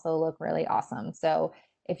can also look really awesome. So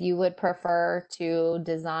if you would prefer to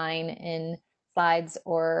design in slides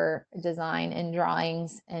or design in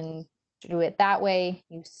drawings and do it that way,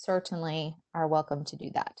 you certainly are welcome to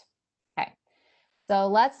do that. Okay, so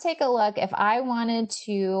let's take a look. If I wanted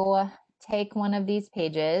to take one of these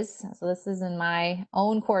pages, so this is in my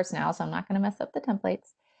own course now, so I'm not going to mess up the templates.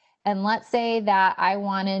 And let's say that I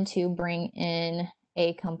wanted to bring in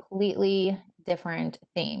a completely different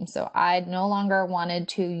theme. So I no longer wanted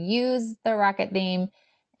to use the rocket theme.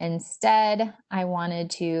 Instead, I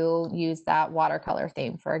wanted to use that watercolor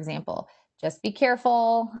theme, for example. Just be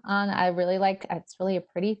careful I really like, it's really a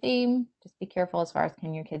pretty theme. Just be careful as far as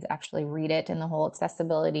can your kids actually read it and the whole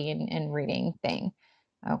accessibility and reading thing.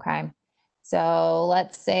 Okay. So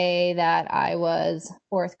let's say that I was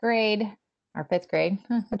 4th grade or 5th grade,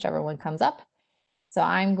 whichever one comes up. So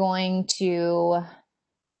I'm going to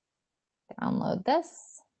download this.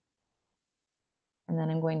 And then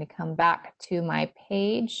I'm going to come back to my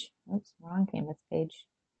page. Oops, wrong Canvas page.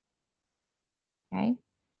 Okay.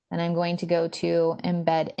 Then I'm going to go to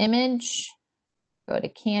embed image, go to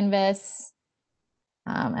Canvas,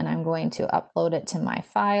 and I'm going to upload it to my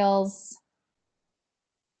files.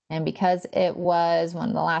 And because it was one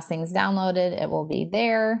of the last things downloaded, it will be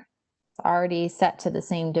there. It's already set to the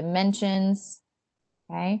same dimensions.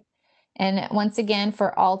 Okay. And once again,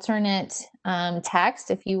 for alternate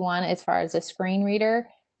text, if you want, as far as a screen reader,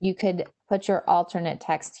 you could put your alternate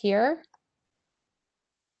text here.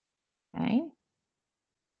 Okay.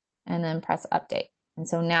 And then press update. And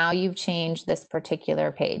so now you've changed this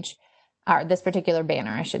particular page, or this particular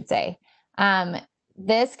banner, I should say.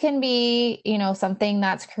 This can be, something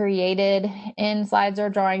that's created in slides or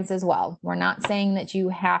drawings as well. We're not saying that you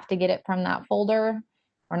have to get it from that folder.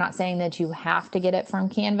 We're not saying that you have to get it from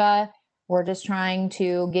Canva. We're just trying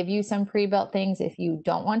to give you some pre-built things if you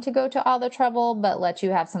don't want to go to all the trouble, but let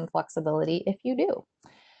you have some flexibility if you do.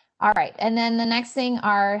 All right, and then the next thing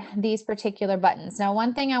are these particular buttons. Now,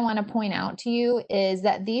 one thing I want to point out to you is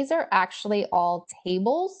that these are actually all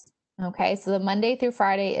tables. Okay, so the Monday through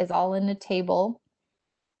Friday is all in a table.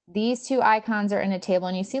 these two icons are in a table,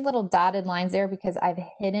 and you see little dotted lines there because I've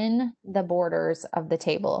hidden the borders of the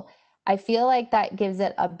table. I feel like that gives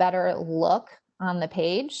it a better look on the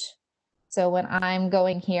page. So when I'm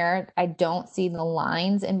going here, I don't see the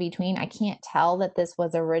lines in between. I can't tell that this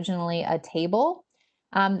was originally a table.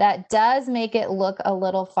 That does make it look a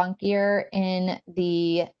little funkier in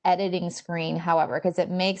the editing screen, however, because it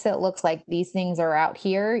makes it look like these things are out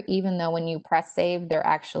here, even though when you press save, they're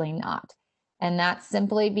actually not. And that's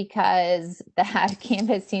simply because that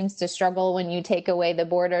Canvas seems to struggle when you take away the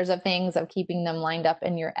borders of things, of keeping them lined up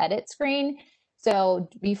in your edit screen. So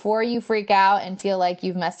before you freak out and feel like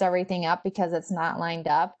you've messed everything up because it's not lined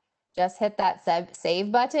up, just hit that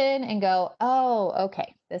save button and go, oh,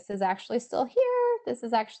 okay, this is actually still here. This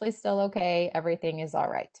is actually still okay. Everything is all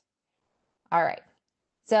right. All right.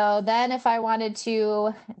 So then if I wanted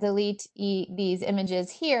to delete these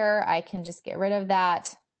images here, I can just get rid of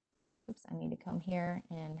that. Oops, I need to come here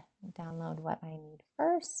and download what I need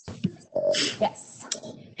first. Yes.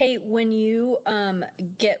 Hey, when you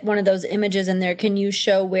get one of those images in there, can you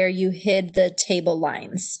show where you hid the table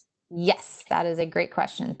lines? Yes, that is a great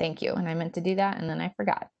question. Thank you. And I meant to do that and then I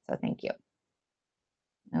forgot. So thank you.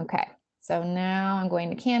 Okay, so now I'm going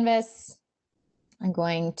to Canvas. I'm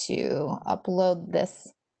going to upload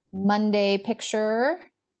this Monday picture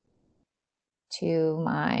to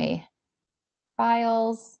my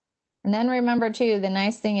files. And then remember too, the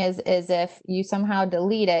nice thing is if you somehow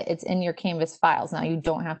delete it, it's in your Canvas files. Now you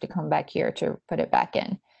don't have to come back here to put it back in.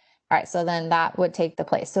 All right, so then that would take the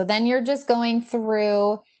place. So then you're just going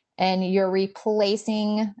through and you're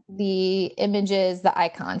replacing the images, the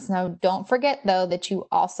icons. Now don't forget though that you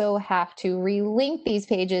also have to relink these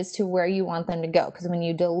pages to where you want them to go, because when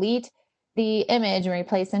you delete the image and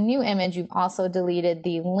replace a new image, you've also deleted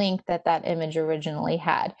the link that that image originally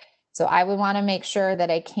had. So I would want to make sure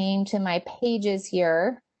that I came to my pages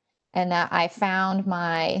here and that I found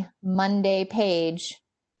my Monday page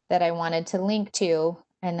that I wanted to link to,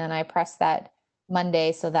 and then I press that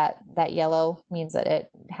Monday, so that yellow means that it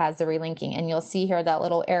has the relinking, and you'll see here that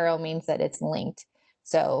little arrow means that it's linked.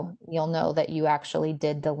 So you'll know that you actually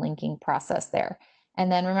did the linking process there.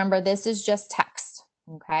 And then remember, this is just text,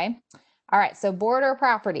 okay? All right, so border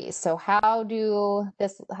properties. So how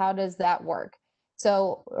does that work?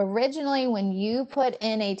 So originally when you put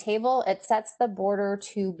in a table, it sets the border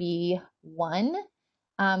to be 1.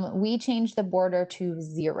 We changed the border to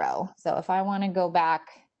 0. So if I want to go back,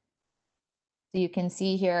 so you can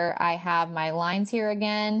see here, I have my lines here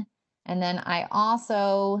again. And then I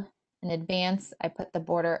also, in advance, I put the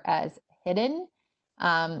border as hidden.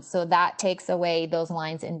 So that takes away those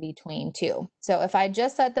lines in between too. So if I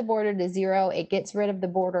just set the border to 0, it gets rid of the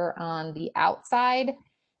border on the outside.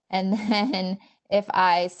 And then if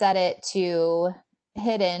I set it to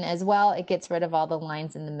hidden as well, it gets rid of all the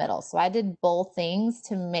lines in the middle. So I did both things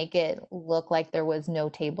to make it look like there was no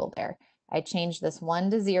table there. I changed this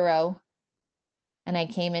 1 to 0. And I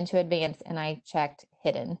came into advanced and I checked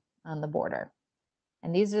hidden on the border.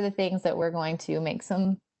 And these are the things that we're going to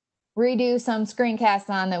redo some screencasts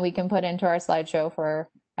on that we can put into our slideshow for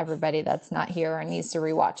everybody that's not here or needs to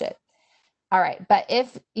rewatch it. All right, but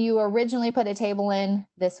if you originally put a table in,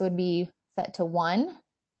 this would be set to 1,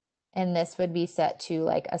 and this would be set to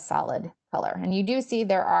like a solid color. And you do see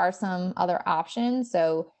there are some other options,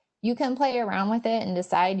 so you can play around with it and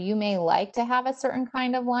decide you may like to have a certain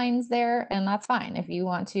kind of lines there, and that's fine. If you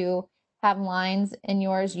want to have lines in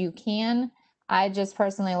yours, you can. I just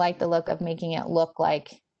personally like the look of making it look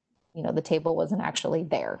like, you know, the table wasn't actually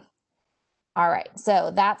there. All right,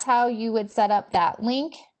 so that's how you would set up that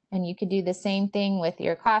link, and you could do the same thing with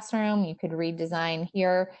your classroom. You could redesign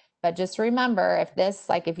here, but just remember,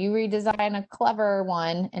 if you redesign a Clever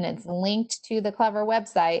one and it's linked to the Clever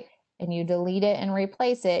website and you delete it and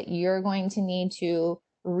replace it, you're going to need to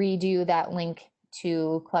redo that link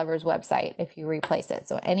to Clever's website if you replace it.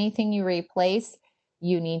 So anything you replace,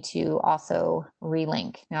 you need to also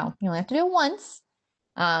relink. Now, you only have to do it once.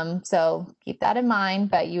 So keep that in mind,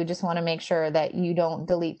 but you just want to make sure that you don't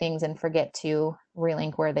delete things and forget to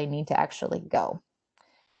relink where they need to actually go.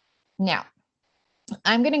 Now,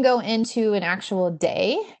 I'm going to go into an actual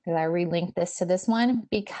day because I relinked this to this one,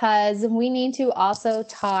 because we need to also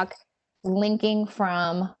talk linking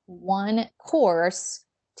from one course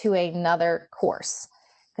to another course,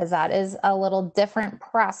 because that is a little different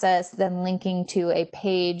process than linking to a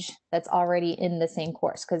page that's already in the same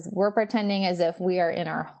course, because we're pretending as if we are in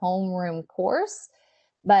our homeroom course,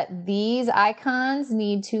 but these icons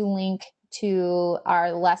need to link to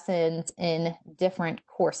our lessons in different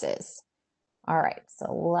courses. All right,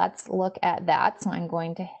 so let's look at that. So I'm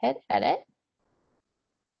going to hit edit.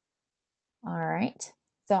 All right,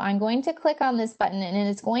 So I'm going to click on this button and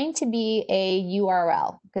it's going to be a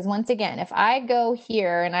URL because once again, if I go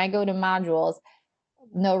here and I go to modules,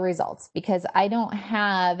 no results because I don't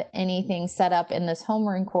have anything set up in this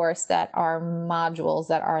homeroom course that are modules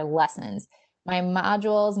that are lessons. My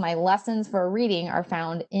modules, my lessons for reading are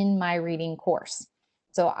found in my reading course.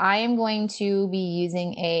 So I am going to be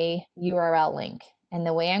using a URL link. And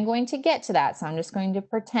the way I'm going to get to that, so I'm just going to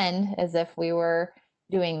pretend as if we were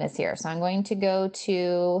doing this here. So I'm going to go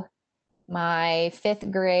to my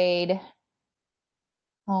 5th grade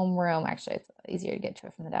homeroom. Actually, it's easier to get to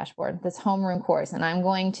it from the dashboard. This homeroom course. And I'm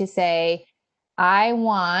going to say, I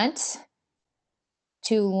want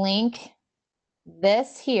to link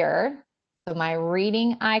this here. So my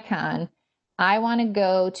reading icon, I want to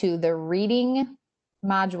go to the reading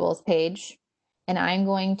modules page and I'm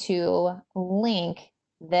going to link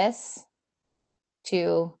this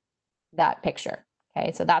to that picture.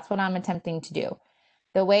 Okay, so that's what I'm attempting to do.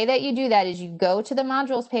 The way that you do that is you go to the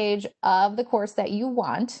modules page of the course that you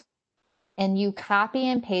want and you copy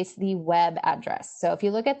and paste the web address. So if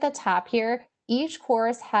you look at the top here, each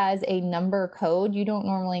course has a number code. You don't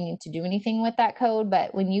normally need to do anything with that code,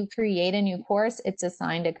 but when you create a new course, it's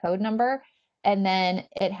assigned a code number, and then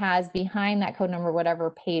it has behind that code number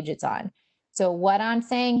whatever page it's on. So what I'm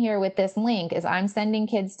saying here with this link is I'm sending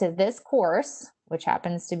kids to this course, which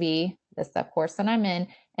happens to be the course that I'm in,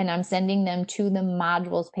 and I'm sending them to the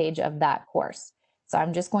modules page of that course. So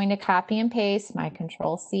I'm just going to copy and paste, my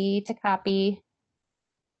Control C to copy,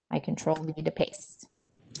 my Control V to paste.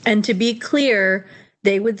 And to be clear,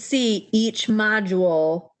 they would see each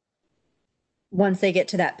module once they get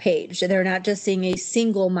to that page. They're not just seeing a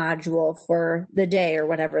single module for the day or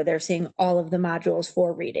whatever. They're seeing all of the modules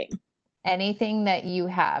for reading. Anything that you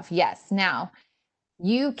have, yes. Now,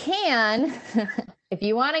 you can, if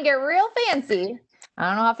you want to get real fancy, I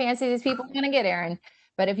don't know how fancy these people are going to get, Erin,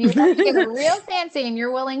 but if you want to get real fancy and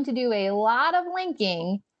you're willing to do a lot of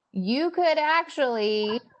linking, you could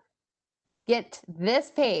actually get this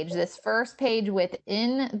page, this first page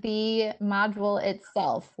within the module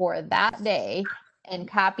itself for that day and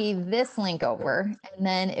copy this link over, and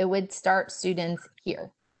then it would start students here.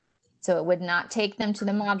 So it would not take them to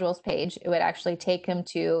the modules page. It would actually take them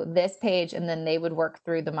to this page, and then they would work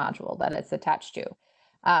through the module that it's attached to.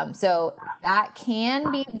 So that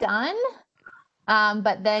can be done.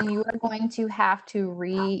 But then you are going to have to you're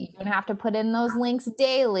going to have to put in those links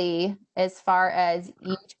daily as far as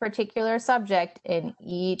each particular subject in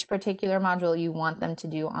each particular module you want them to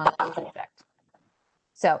do on the subject.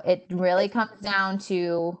 So it really comes down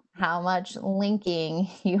to how much linking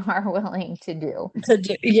you are willing to do.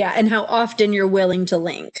 Yeah, and how often you're willing to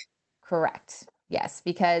link. Correct. Yes,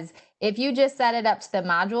 because if you just set it up to the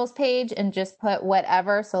modules page and just put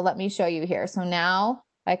whatever, so let me show you here. So now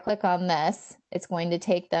if I click on this, it's going to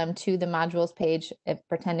take them to the modules page,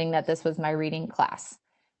 pretending that this was my reading class.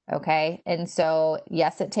 Okay, and so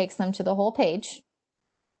yes, it takes them to the whole page,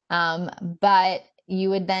 but you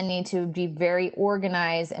would then need to be very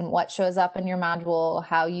organized in what shows up in your module,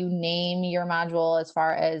 how you name your module as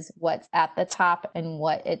far as what's at the top and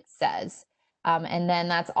what it says. And then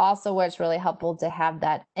that's also where it's really helpful to have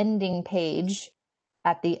that ending page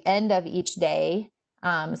at the end of each day,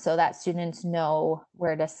 so that students know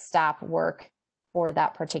where to stop work for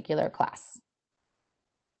that particular class.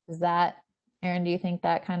 Is that, Erin, do you think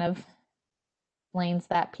that kind of explains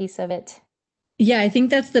that piece of it? Yeah, I think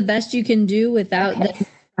that's the best you can do without them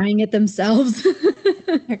trying it themselves.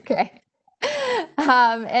 Okay.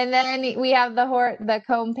 And then we have the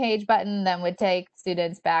home page button that would take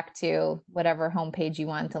students back to whatever home page you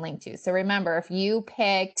want to link to. So remember, if you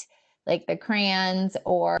picked like the crayons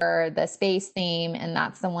or the space theme, and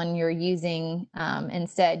that's the one you're using,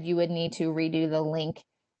 instead, you would need to redo the link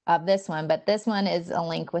of this one. But this one is a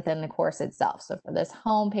link within the course itself. So for this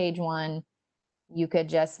home page one, you could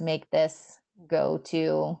just make this go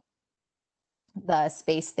to the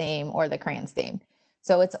space theme or the crayons theme.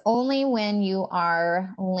 So it's only when you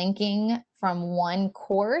are linking from one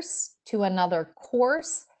course to another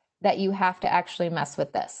course that you have to actually mess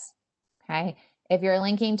with this. Okay. If you're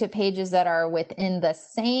linking to pages that are within the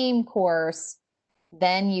same course,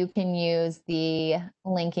 then you can use the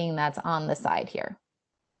linking that's on the side here.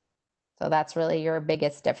 So that's really your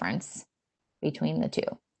biggest difference between the two.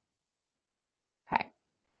 Okay.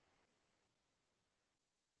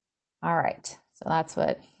 All right. So that's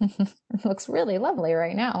what it looks really lovely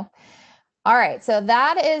right now. All right. So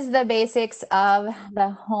that is the basics of the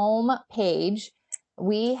home page.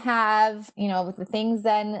 We have, the things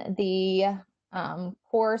then the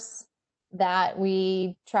course that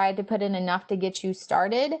we tried to put in enough to get you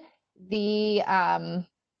started. The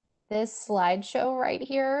this slideshow right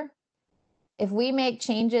here, if we make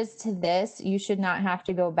changes to this, you should not have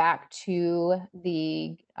to go back to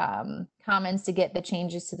the comments to get the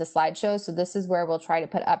changes to the slideshow. So this is where we'll try to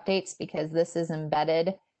put updates because this is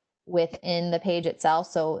embedded within the page itself.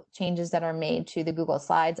 So changes that are made to the Google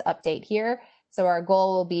Slides update here. So our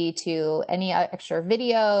goal will be to any extra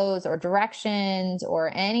videos or directions or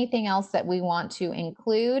anything else that we want to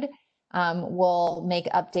include, we'll make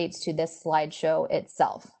updates to this slideshow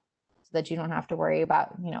itself, that you don't have to worry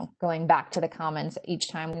about, going back to the comments each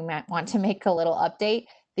time we might want to make a little update.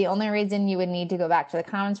 The only reason you would need to go back to the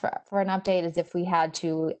comments for an update is if we had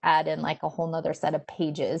to add in like a whole nother set of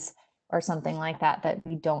pages or something like that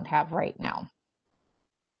we don't have right now.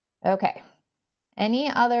 Okay. Any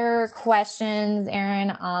other questions,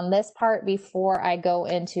 Erin, on this part before I go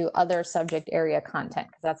into other subject area content?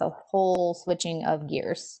 Because that's a whole switching of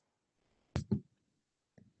gears.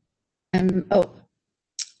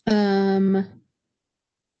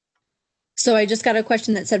 So I just got a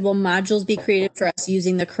question that said, will modules be created for us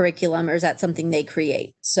using the curriculum, or is that something they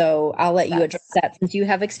create? So I'll let you address that since you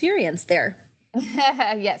have experience there.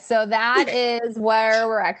 Yes, so that is where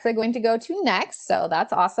we're actually going to go to next. So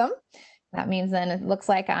that's awesome. That means then it looks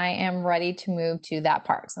like I am ready to move to that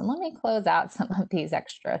part. So let me close out some of these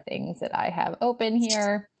extra things that I have open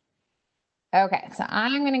here. Okay, so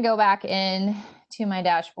I'm going to go back in to my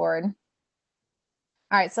dashboard.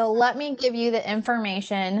 All right, so let me give you the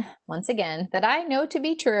information once again that I know to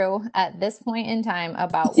be true at this point in time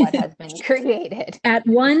about what has been created. At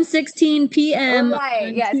 1:16 p.m.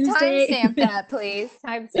 Right, yes, timestamp that, please.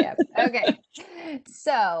 Timestamp. Okay,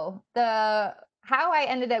 so how I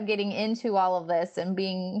ended up getting into all of this and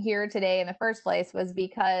being here today in the first place was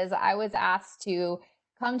because I was asked to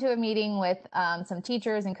come to a meeting with some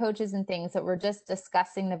teachers and coaches and things that were just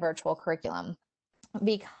discussing the virtual curriculum,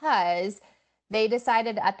 because they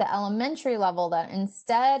decided at the elementary level that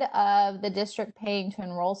instead of the district paying to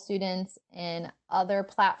enroll students in other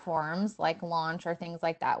platforms like Launch or things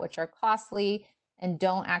like that, which are costly and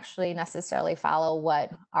don't actually necessarily follow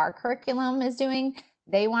what our curriculum is doing,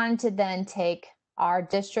 they wanted to then take our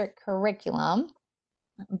district curriculum,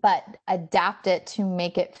 but adapt it to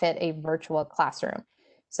make it fit a virtual classroom.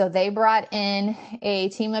 So they brought in a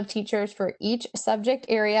team of teachers for each subject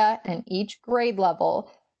area and each grade level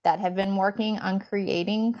that have been working on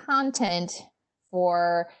creating content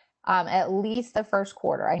for at least the first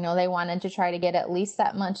quarter. I know they wanted to try to get at least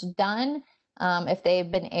that much done. If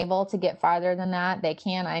they've been able to get farther than that, they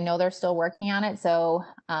can. I know they're still working on it. So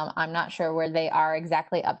I'm not sure where they are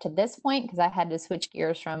exactly up to this point, because I had to switch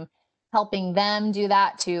gears from helping them do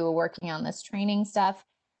that to working on this training stuff.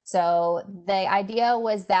 So the idea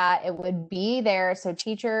was that it would be there so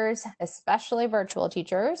teachers, especially virtual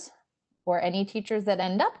teachers, or any teachers that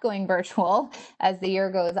end up going virtual as the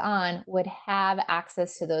year goes on, would have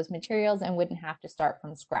access to those materials and wouldn't have to start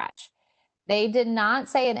from scratch. They did not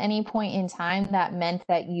say at any point in time that meant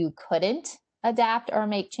that you couldn't adapt or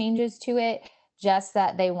make changes to it, just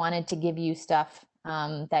that they wanted to give you stuff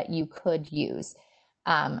that you could use.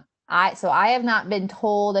 So I have not been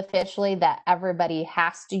told officially that everybody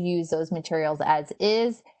has to use those materials as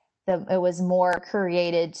is. It was more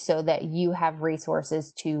created so that you have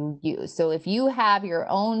resources to use. So if you have your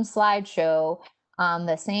own slideshow on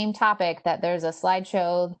the same topic, that there's a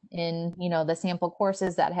slideshow in, the sample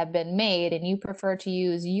courses that have been made, and you prefer to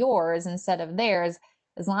use yours instead of theirs,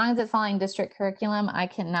 as long as it's following district curriculum, I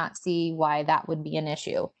cannot see why that would be an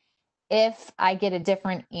issue. If I get a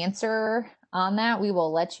different answer on that, we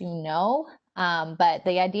will let you know. But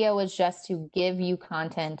the idea was just to give you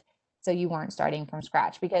content so you weren't starting from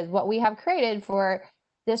scratch, because what we have created for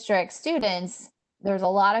district students, there's a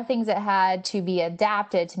lot of things that had to be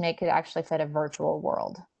adapted to make it actually fit a virtual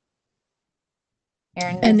world.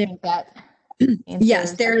 Erin, do you think that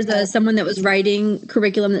yes, there's someone that was writing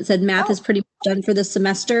curriculum that said math is pretty much done for the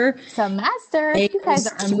semester. You guys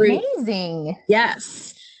are amazing.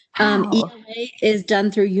 Yes. ELA is done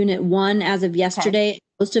through Unit 1 as of yesterday. Okay.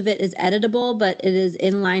 Most of it is editable, but it is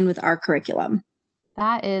in line with our curriculum.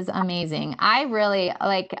 That is amazing. I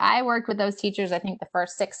worked with those teachers, I think the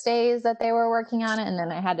first 6 days that they were working on it, and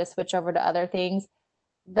then I had to switch over to other things.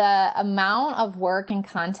 The amount of work and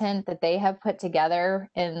content that they have put together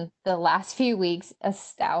in the last few weeks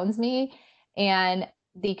astounds me. And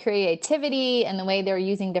the creativity and the way they're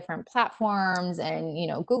using different platforms and,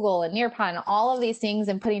 Google and Nearpod and all of these things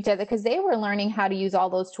and putting together, because they were learning how to use all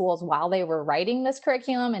those tools while they were writing this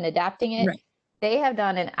curriculum and adapting it. Right. They have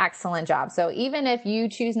done an excellent job. So even if you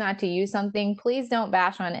choose not to use something, please don't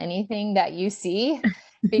bash on anything that you see.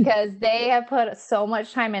 because they have put so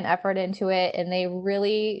much time and effort into it, and they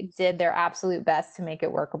really did their absolute best to make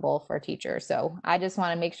it workable for teachers. So I just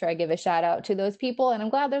want to make sure I give a shout out to those people, and I'm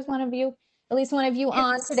glad there's one of you, at least one of you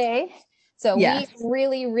on today. So Yes. we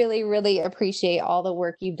really, really, really appreciate all the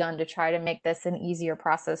work you've done to try to make this an easier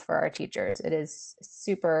process for our teachers. It is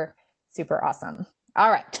super, super awesome. All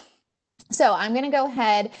right. So I'm going to go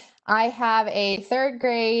ahead. I have a third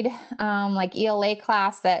grade like ELA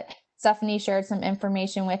class that Stephanie shared some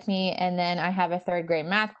information with me. And then I have a third grade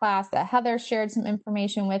math class that Heather shared some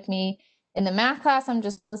information with me. In the math class, I'm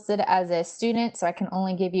just listed as a student, so I can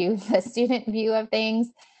only give you the student view of things.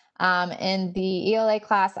 In the ELA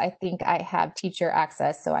class, I think I have teacher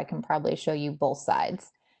access, so I can probably show you both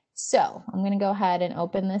sides. So I'm going to go ahead and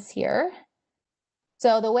open this here.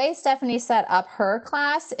 So the way Stephanie set up her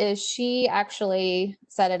class is she actually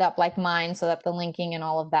set it up like mine so that the linking and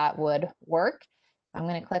all of that would work. I'm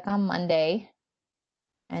going to click on Monday,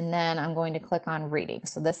 and then I'm going to click on reading.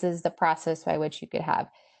 So this is the process by which you could have.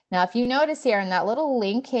 Now, if you notice here, and that little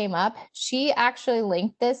link came up, she actually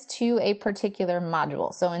linked this to a particular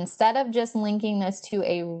module. So instead of just linking this to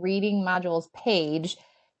a reading modules page,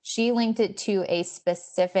 she linked it to a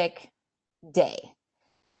specific day.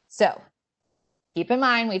 So keep in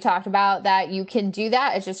mind, we talked about that you can do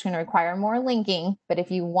that. It's just going to require more linking. But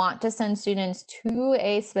if you want to send students to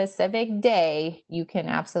a specific day, you can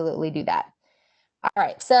absolutely do that. All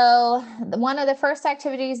right, so one of the first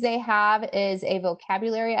activities they have is a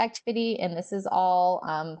vocabulary activity, and this is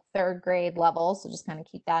all third grade level, so just kind of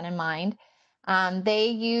keep that in mind. They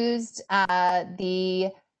used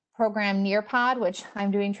the program Nearpod, which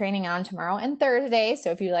I'm doing training on tomorrow and Thursday.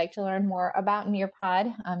 So if you'd like to learn more about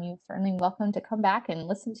Nearpod, you're certainly welcome to come back and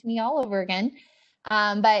listen to me all over again.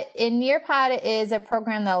 But in Nearpod is a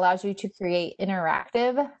program that allows you to create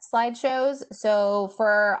interactive slideshows. So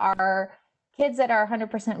for our kids that are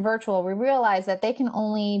 100% virtual, we realize that they can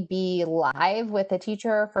only be live with a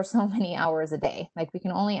teacher for so many hours a day. Like we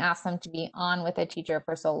can only ask them to be on with a teacher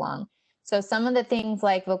for so long. So some of the things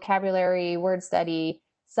like vocabulary, word study,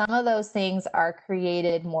 some of those things are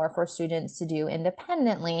created more for students to do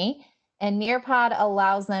independently. And Nearpod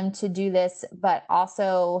allows them to do this, but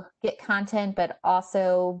also get content, but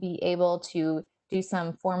also be able to do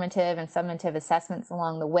some formative and summative assessments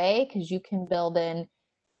along the way, because you can build in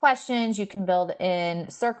questions, you can build in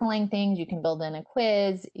circling things, you can build in a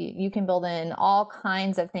quiz, you can build in all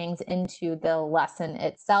kinds of things into the lesson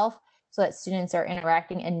itself so that students are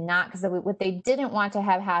interacting and not, because what they didn't want to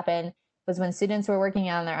have happen was when students were working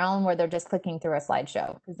on their own where they're just clicking through a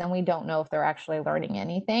slideshow, because then we don't know if they're actually learning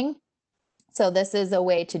anything. So this is a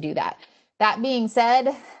way to do that. That being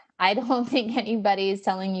said, I don't think anybody is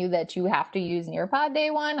telling you that you have to use Nearpod day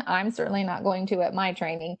one. I'm certainly not going to at my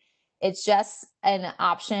training. It's just an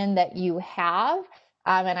option that you have.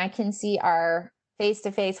 And I can see our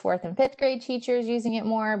face-to-face fourth and fifth grade teachers using it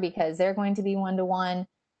more because they're going to be one-to-one.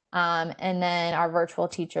 And then our virtual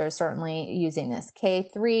teachers certainly using this.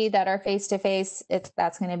 K3 that are face-to-face,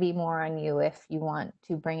 that's going to be more on you if you want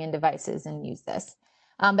to bring in devices and use this.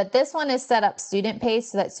 But this one is set up student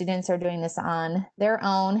paced so that students are doing this on their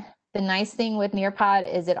own. The nice thing with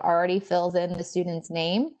Nearpod is it already fills in the student's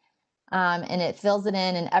name and it fills it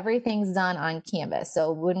in, and everything's done on Canvas.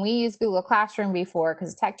 So when we used Google Classroom before,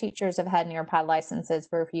 because tech teachers have had Nearpod licenses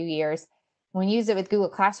for a few years, when we used it with Google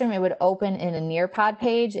Classroom, it would open in a Nearpod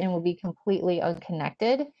page and would be completely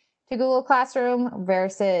unconnected to Google Classroom,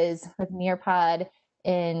 versus with Nearpod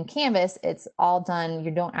in Canvas, it's all done.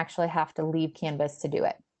 You don't actually have to leave Canvas to do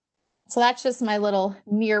it. So that's just my little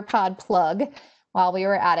Nearpod plug while we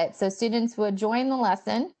were at it. So students would join the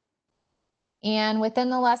lesson, and within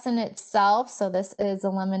the lesson itself, so this is a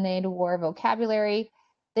Lemonade War vocabulary,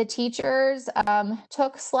 the teachers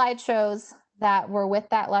took slideshows that were with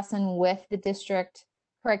that lesson with the district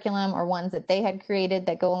curriculum or ones that they had created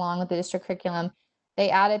that go along with the district curriculum.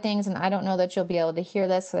 They added things, and I don't know that you'll be able to hear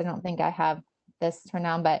this, so I don't think I have this turned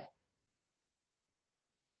on, but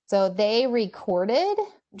so they recorded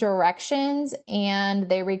directions and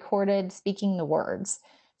they recorded speaking the words.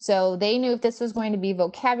 So they knew if this was going to be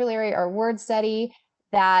vocabulary or word study,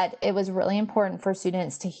 that it was really important for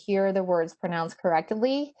students to hear the words pronounced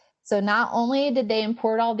correctly. So not only did they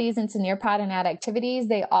import all these into Nearpod and add activities,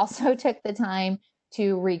 they also took the time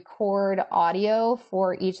to record audio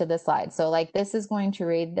for each of the slides. So like this is going to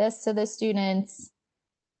read this to the students.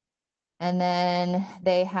 And then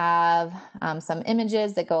they have some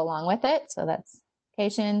images that go along with it. So that's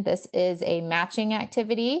location. This is a matching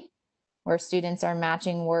activity where students are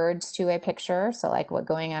matching words to a picture. So like what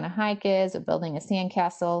going on a hike is, or building a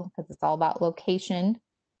sandcastle, because it's all about location.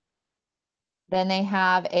 Then they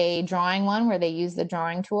have a drawing one where they use the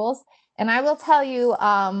drawing tools. And I will tell you,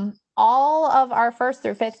 all of our 1st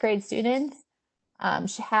through 5th grade students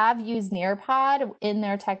have used Nearpod in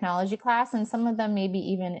their technology class, and some of them maybe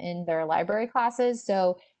even in their library classes.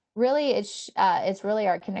 So really, it's really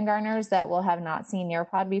our kindergartners that will have not seen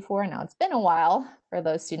Nearpod before. Now, it's been a while for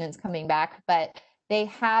those students coming back, but they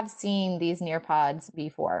have seen these Nearpods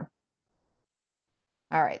before.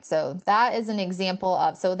 All right, so that is an example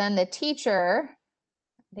of, so then the teacher,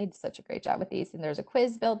 they did such a great job with these, and there's a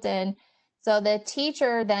quiz built in. So the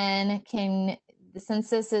teacher then can, since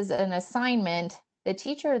this is an assignment, the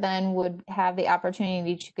teacher then would have the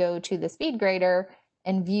opportunity to go to the speed grader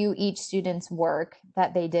and view each student's work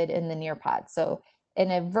that they did in the Nearpod. So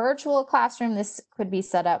in a virtual classroom, this could be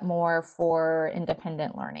set up more for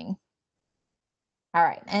independent learning. All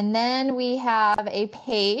right, and then we have a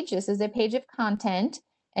page. This is a page of content,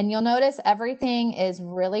 and you'll notice everything is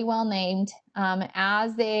really well named.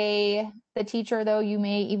 As the teacher, though, you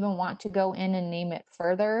may even want to go in and name it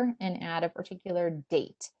further and add a particular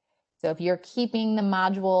date. So if you're keeping the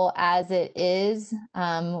module as it is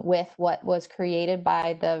with what was created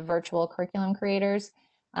by the virtual curriculum creators,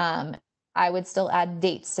 I would still add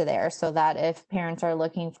dates to there so that if parents are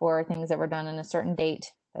looking for things that were done in a certain date,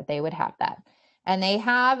 that they would have that. And they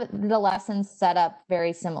have the lessons set up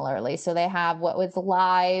very similarly. So they have what was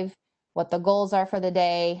live, what the goals are for the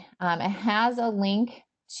day. It has a link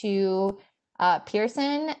to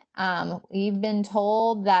Pearson. We've been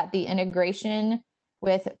told that the integration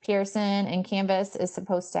with Pearson and Canvas is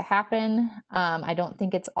supposed to happen. I don't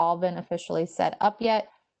think it's all been officially set up yet.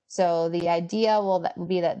 So the idea will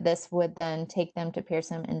be that this would then take them to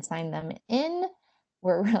Pearson and sign them in.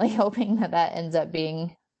 We're really hoping that that ends up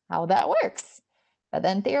being how that works. But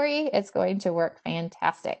in theory, it's going to work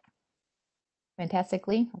fantastically.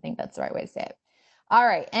 I think that's the right way to say it. All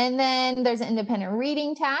right, and then there's an independent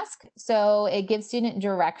reading task. So it gives student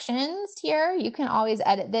directions here. You can always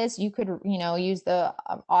edit this. You could, use the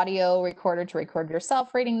audio recorder to record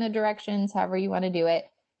yourself reading the directions, however you want to do it.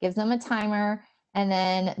 Gives them a timer, and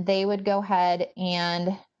then they would go ahead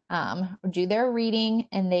and do their reading,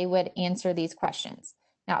 and they would answer these questions.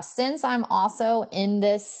 Now, since I'm also in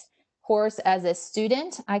this course as a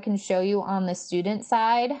student, I can show you on the student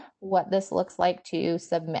side what this looks like to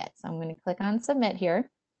submit. So I'm going to click on submit here,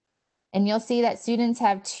 and you'll see that students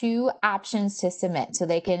have 2 options to submit. So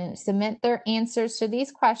they can submit their answers to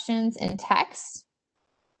these questions in text,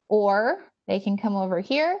 or they can come over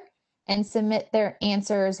here and submit their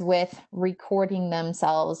answers with recording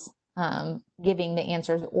themselves, giving the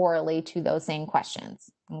answers orally to those same questions.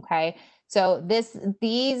 Okay, so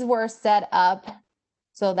these were set up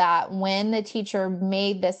so that when the teacher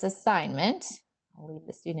made this assignment, I'll leave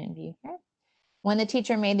the student view here. When the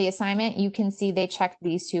teacher made the assignment, you can see they checked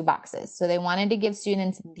these 2 boxes. So they wanted to give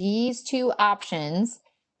students these 2 options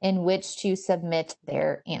in which to submit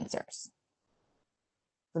their answers.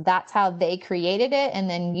 So that's how they created it, and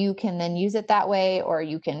then you can then use it that way, or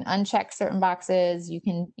you can uncheck certain boxes. You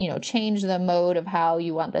can, change the mode of how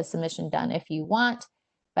you want the submission done if you want,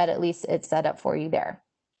 but at least it's set up for you there.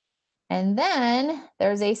 And then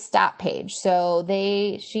there's a stop page. So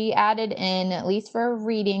she added in, at least for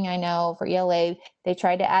reading, I know for ELA, they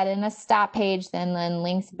tried to add in a stop page, then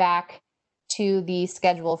links back to the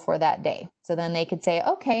schedule for that day. So then they could say,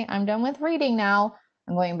 okay, I'm done with reading now.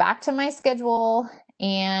 I'm going back to my schedule,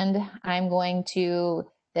 and I'm going to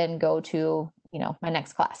then go to, my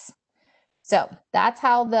next class. So that's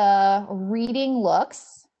how the reading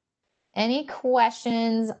looks. Any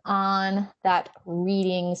questions on that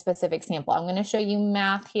reading specific sample? I'm going to show you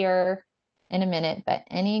math here in a minute, but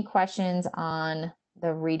any questions on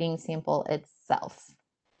the reading sample itself?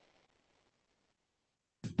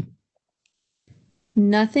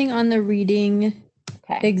 Nothing on the reading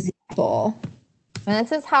example. And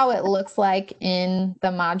this is how it looks like in the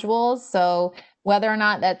modules. So whether or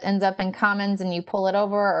not that ends up in Commons and you pull it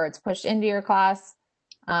over, or it's pushed into your class,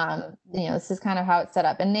 this is kind of how it's set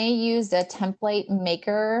up. And they used a template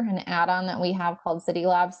maker, an add-on that we have called City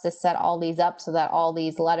Labs, to set all these up so that all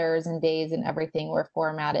these letters and days and everything were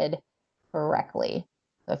formatted correctly.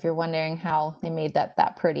 So if you're wondering how they made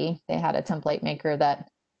that pretty, they had a template maker that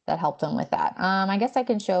helped them with that. I guess I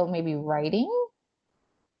can show maybe writing.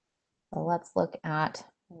 So let's look at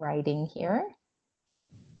writing here.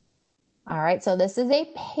 All right, so this is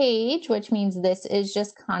a page, which means this is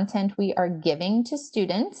just content we are giving to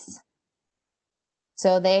students.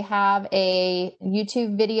 So they have a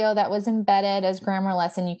YouTube video that was embedded as grammar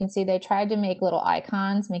lesson. You can see they tried to make little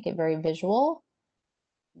icons, make it very visual.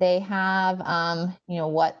 They have,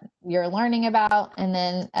 what you're learning about, and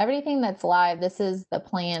then everything that's live. This is the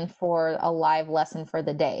plan for a live lesson for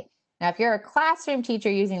the day. Now, if you're a classroom teacher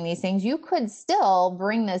using these things, you could still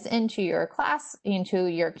bring this into your class, into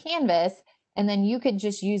your Canvas, and then you could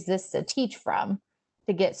just use this to teach from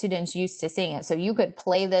to get students used to seeing it. So you could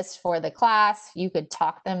play this for the class, you could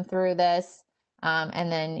talk them through this,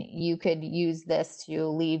 and then you could use this to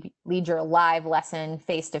lead your live lesson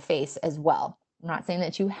face to face as well. I'm not saying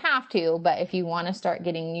that you have to, but if you want to start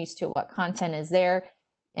getting used to what content is there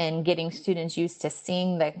and getting students used to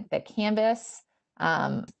seeing the Canvas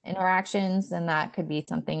interactions, then that could be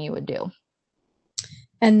something you would do.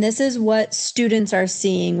 And this is what students are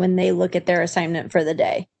seeing when they look at their assignment for the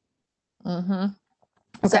day. Mm-hmm.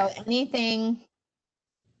 Okay.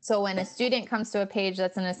 So when a student comes to a page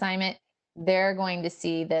that's an assignment, they're going to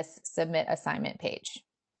see this submit assignment page.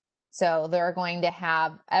 So they're going to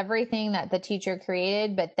have everything that the teacher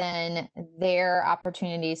created, but then their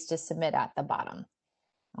opportunities to submit at the bottom.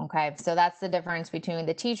 Okay, so that's the difference between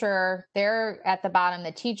the teacher. They're at the bottom.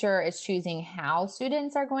 The teacher is choosing how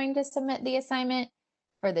students are going to submit the assignment.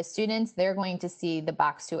 For the students, they're going to see the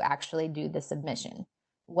box to actually do the submission,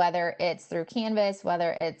 whether it's through Canvas,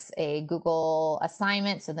 whether it's a Google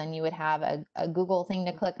assignment. So then you would have a Google thing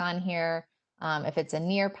to click on here. If it's a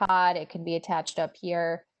Nearpod, it can be attached up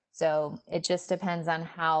here. So it just depends on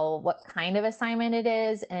what kind of assignment it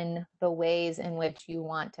is and the ways in which you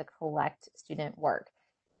want to collect student work.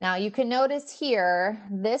 Now you can notice here,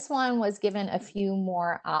 this one was given a few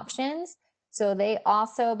more options. So they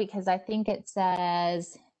also, because I think it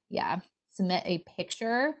says, submit a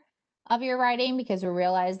picture of your writing, because we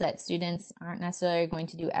realize that students aren't necessarily going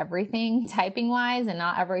to do everything typing wise, and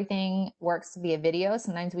not everything works to be a video.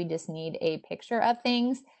 Sometimes we just need a picture of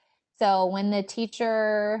things. So when the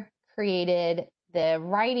teacher created the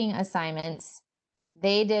writing assignments,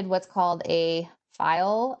 they did what's called a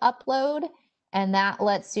file upload, and that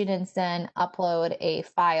lets students then upload a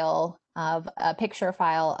picture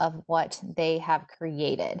file of what they have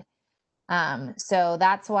created. So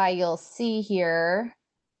that's why you'll see here,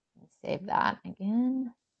 save that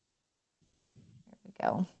again. There we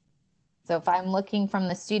go. So if I'm looking from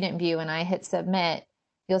the student view and I hit submit,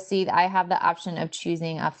 you'll see that I have the option of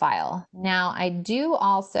choosing a file. Now it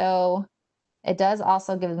does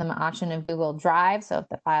also give them an option of Google Drive. So if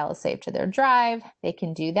the file is saved to their drive, they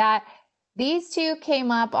can do that. These two came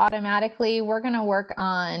up automatically. We're going to work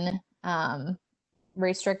on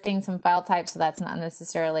restricting some file types, so that's not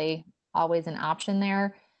necessarily always an option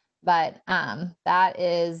there. But that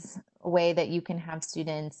is a way that you can have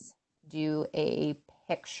students do a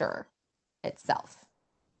picture itself.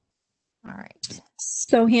 All right.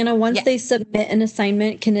 So Hannah, once Yes. they submit an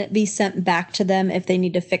assignment, can it be sent back to them if they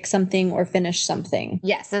need to fix something or finish something?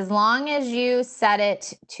 Yes, as long as you set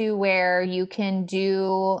it to where you can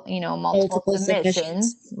do, multiple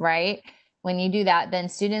submissions, right? When you do that, then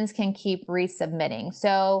students can keep resubmitting.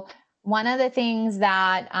 So one of the things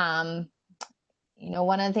that,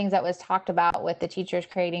 was talked about with the teachers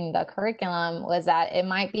creating the curriculum was that it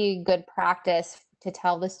might be good practice to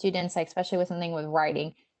tell the students, like, especially with something with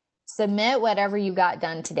writing, submit whatever you got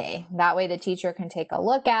done today. That way the teacher can take a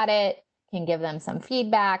look at it, can give them some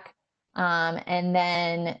feedback, and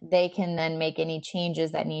then they can then make any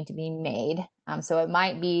changes that need to be made. So it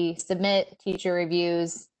might be submit, teacher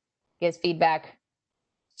reviews, gives feedback,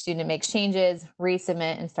 student makes changes,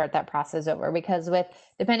 resubmit, and start that process over. Because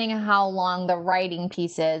depending on how long the writing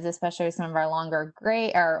piece is, especially with some of our older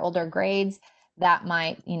grades, that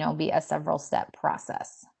might, be a several step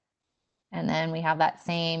process. And then we have that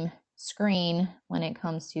same screen when it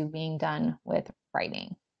comes to being done with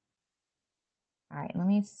writing. All right, let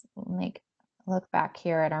me look back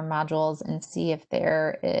here at our modules and see if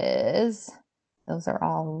those are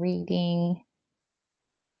all reading,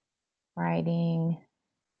 writing.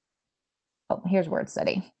 Oh, here's word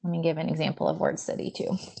study. Let me give an example of word study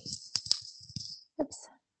too. Oops.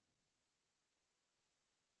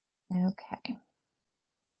 Okay.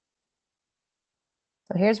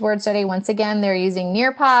 So here's word study. Once again, they're using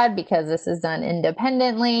Nearpod because this is done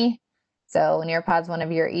independently. So Nearpod's one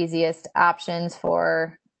of your easiest options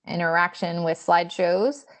for interaction with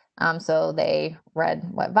slideshows. So they read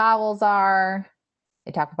what vowels are,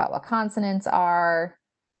 they talk about what consonants are,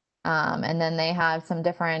 and then they have some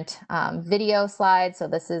different video slides. So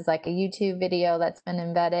this is like a YouTube video that's been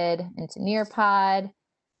embedded into Nearpod.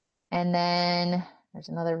 And then there's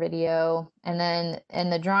another video. And then in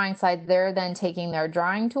the drawing slides, they're then taking their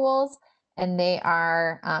drawing tools and they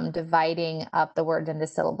are dividing up the words into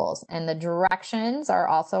syllables. And the directions are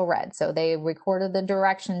also read. So they recorded the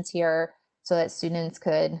directions here so that students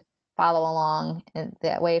could follow along. And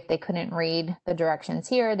that way, if they couldn't read the directions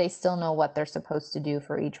here, they still know what they're supposed to do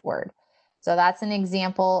for each word. So that's an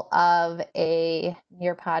example of a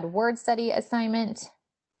Nearpod word study assignment.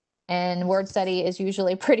 And word study is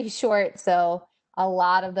usually pretty short. So a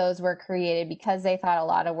lot of those were created because they thought a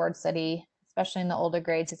lot of word study, especially in the older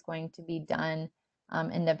grades, is going to be done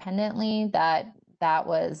independently. That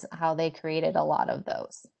was how they created a lot of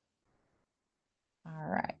those. All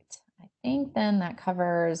right. I think then that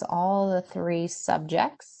covers all the 3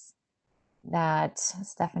 subjects that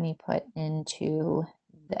Stephanie put into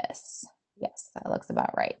this. Yes, that looks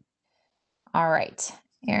about right. All right.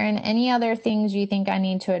 Erin, any other things you think I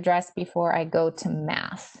need to address before I go to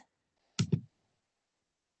math?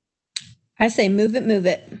 I say move it, move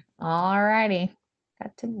it. All righty.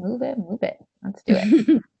 Got to move it, move it. Let's do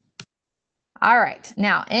it. All right.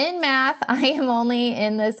 Now in math, I am only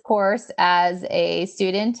in this course as a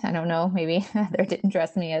student. I don't know, maybe Heather didn't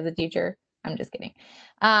trust me as a teacher. I'm just kidding.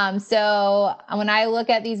 So when I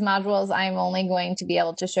look at these modules, I'm only going to be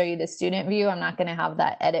able to show you the student view. I'm not going to have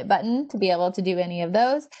that edit button to be able to do any of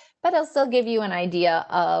those, but I'll still give you an idea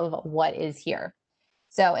of what is here.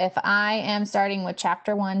 So if I am starting with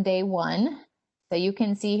chapter 1, day 1, so you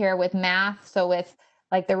can see here with math, so with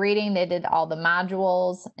like the reading, they did all the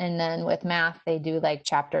modules, and then with math, they do like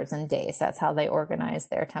chapters and days. That's how they organize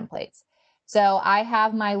their templates. So I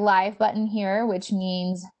have my live button here, which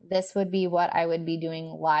means this would be what I would be doing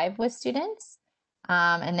live with students.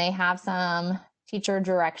 And they have some teacher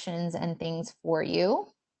directions and things for you.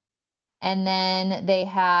 And then they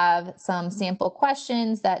have some sample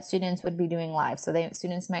questions that students would be doing live. So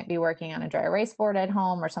students might be working on a dry erase board at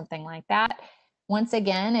home or something like that. Once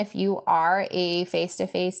again, if you are a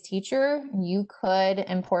face-to-face teacher, you could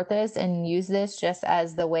import this and use this just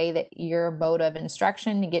as the way that your mode of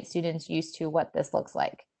instruction to get students used to what this looks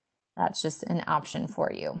like. That's just an option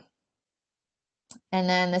for you. And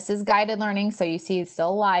then this is guided learning. So you see it's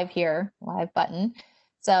still live here, live button.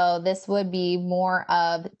 So this would be more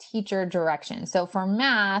of teacher direction. So for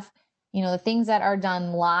math, you know, the things that are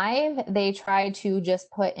done live, they try to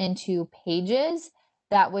just put into pages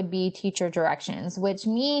that would be teacher directions, which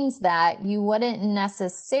means that you wouldn't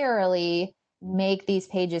necessarily make these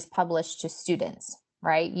pages published to students,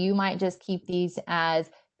 right? You might just keep these as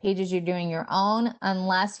pages you're doing your own,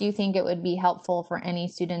 unless you think it would be helpful for any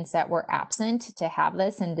students that were absent to have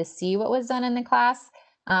this and to see what was done in the class.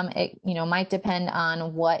 It might depend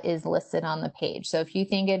on what is listed on the page. So if you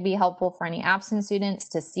think it'd be helpful for any absent students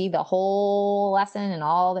to see the whole lesson and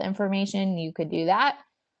all the information, you could do that.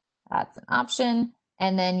 That's an option.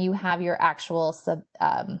 And then you have your actual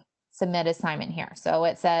submit assignment here. So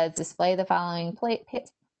it says display the following I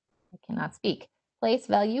cannot speak. Place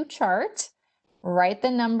value chart. Write the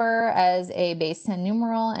number as a base 10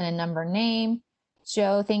 numeral and a number name.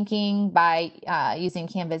 Show thinking by using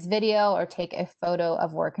Canvas video, or take a photo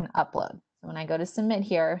of work and upload. So when I go to submit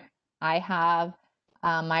here, I have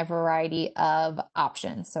my variety of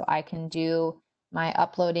options. So I can do my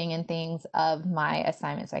uploading and things of my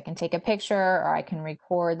assignment. So I can take a picture, or I can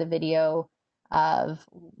record the video of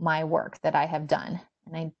my work that I have done.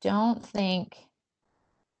 And I don't think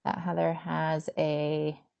that Heather has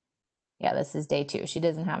yeah, this is day 2. She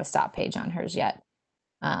doesn't have a stop page on hers yet.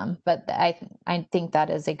 But I think that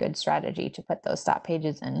is a good strategy to put those stop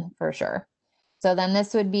pages in for sure. So then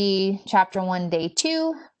this would be chapter 1, day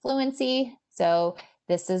 2, fluency. So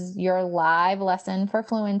this is your live lesson for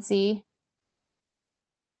fluency.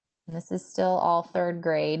 And this is still all 3rd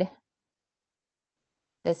grade.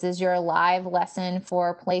 This is your live lesson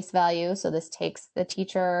for place value. So this takes the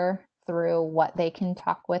teacher through what they can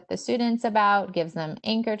talk with the students about, gives them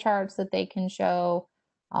anchor charts that they can show,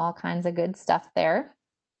 all kinds of good stuff there.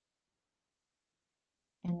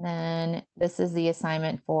 And then this is the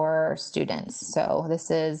assignment for students. So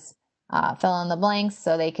this is fill in the blanks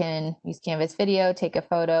so they can use Canvas video, take a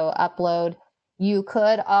photo, upload. You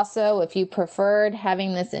could also, if you preferred,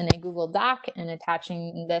 having this in a Google Doc and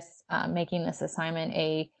attaching this, making this assignment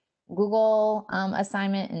a Google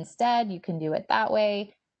assignment instead, you can do it that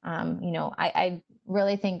way. I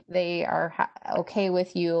really think they are okay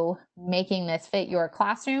with you making this fit your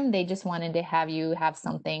classroom. They just wanted to have you have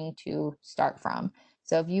something to start from.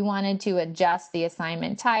 So if you wanted to adjust the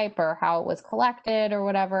assignment type or how it was collected or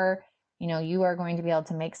whatever, you are going to be able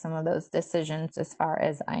to make some of those decisions as far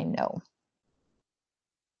as I know.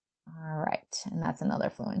 All right, and that's another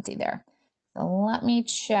fluency there. So let me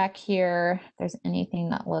check here if there's anything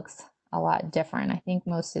that looks a lot different. I think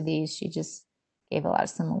most of these, she just gave a lot of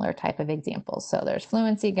similar type of examples. So there's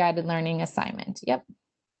fluency, guided learning, assignment. Yep.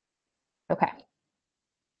 Okay.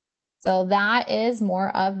 So that is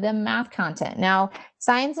more of the math content. Now,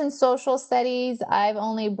 science and social studies, I've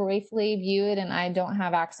only briefly viewed and I don't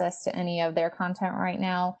have access to any of their content right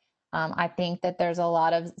now. I think that there's a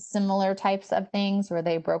lot of similar types of things where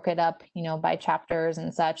they broke it up, by chapters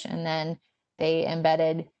and such, and then they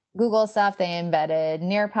embedded Google stuff, they embedded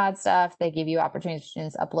Nearpod stuff, they give you opportunities to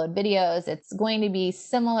upload videos. It's going to be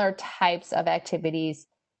similar types of activities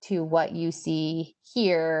to what you see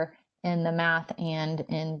here in the math and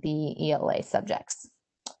in the ELA subjects.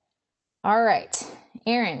 All right,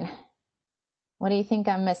 Erin, what do you think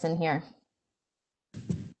I'm missing here?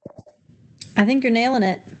 I think you're nailing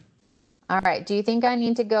it. All right, do you think I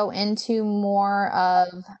need to go into more of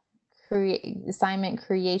assignment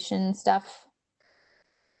creation stuff?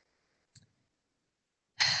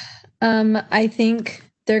 I think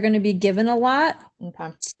they're going to be given a lot. Okay.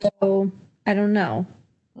 So I don't know.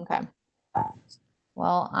 Okay.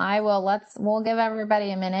 Well, we'll give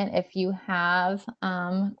everybody a minute. If you have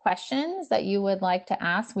questions that you would like to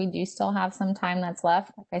ask, we do still have some time that's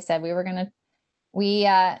left. Like I said, we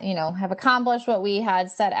have accomplished what we had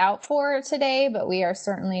set out for today, but we are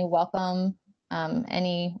certainly welcome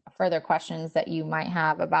any further questions that you might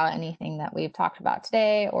have about anything that we've talked about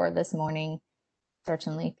today or this morning.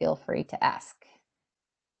 Certainly feel free to ask.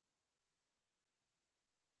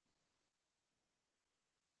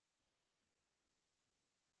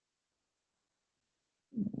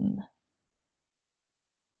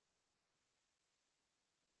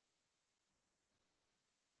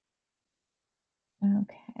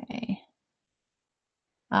 Okay.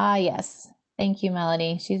 Yes. Thank you,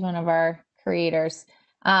 Melody. She's one of our creators.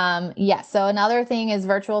 Yes. So another thing is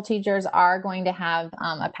virtual teachers are going to have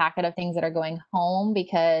a packet of things that are going home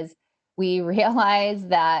because we realize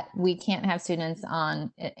that we can't have students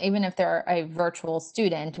on, even if they're a virtual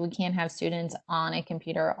student, we can't have students on a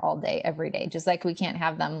computer all day, every day. Just like we can't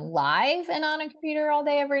have them live and on a computer all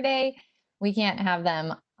day, every day. We can't have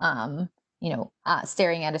them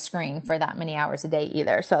staring at a screen for that many hours a day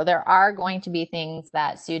either. So there are going to be things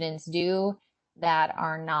that students do that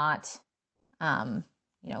are not,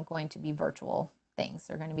 going to be virtual things.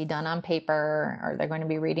 They're going to be done on paper, or they're going to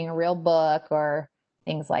be reading a real book or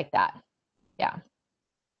things like that. Yeah.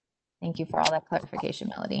 Thank you for all that clarification,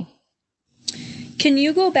 Melody. Can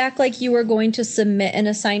you go back like you were going to submit an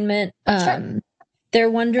assignment? Sure.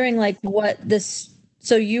 They're wondering like what this,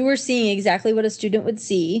 so you were seeing exactly what a student would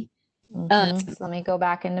see. So let me go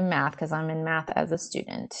back into math because I'm in math as a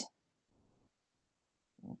student.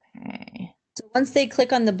 Okay. So once they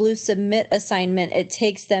click on the blue submit assignment, it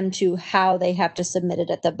takes them to how they have to submit it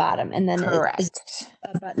at the bottom. And then it's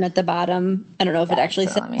a button at the bottom. I don't know if it actually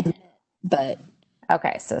says submit, but.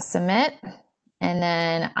 Okay, so submit. And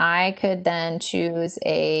then I could then choose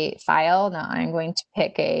a file. Now I'm going to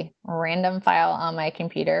pick a random file on my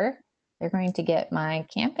computer. They're going to get my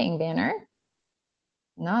camping banner.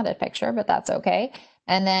 Not a picture, but that's okay.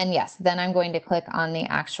 And then, yes, then I'm going to click on the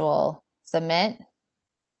actual submit.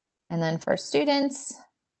 And then for students,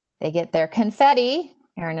 they get their confetti.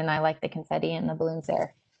 Erin and I like the confetti and the balloons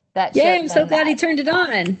there. Yay, I'm so glad he turned it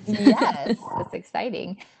on. Yes, it's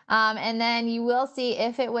exciting. And then you will see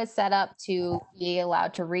if it was set up to be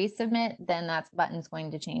allowed to resubmit, then that button's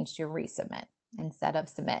going to change to resubmit instead of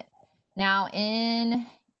submit. Now in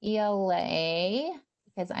ELA,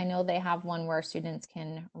 because I know they have one where students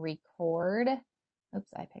can record.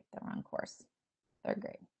 Oops, I picked the wrong course. Third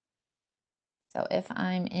grade. So if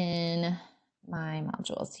I'm in my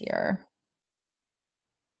modules here,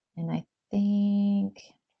 and I think,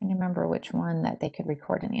 I'm trying to remember which one that they could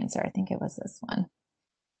record an answer. I think it was this one.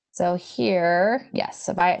 So here, yes,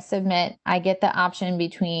 if I submit, I get the option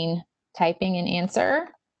between typing an answer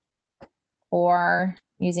or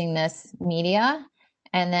using this media.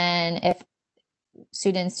 And then if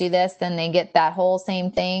students do this, then they get that whole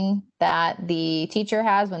same thing that the teacher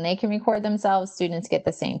has when they can record themselves. Students get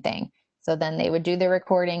the same thing. So then they would do the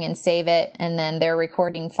recording and save it, and then their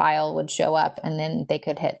recording file would show up, and then they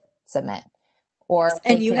could hit submit. Or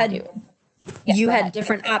and you had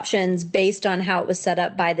different options based on how it was set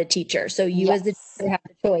up by the teacher. So you as the teacher have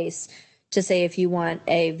the choice to say if you want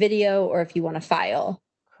a video or if you want a file.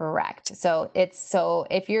 Correct. So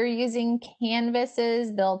if you're using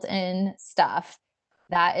Canvas's built-in stuff,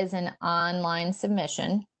 that is an online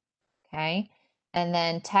submission. Okay. And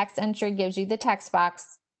then text entry gives you the text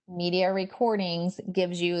box. Media recordings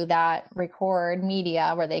gives you that record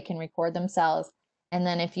media where they can record themselves. And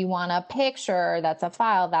then if you want a picture that's a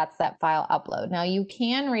file, that's that file upload. Now you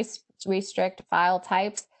can restrict file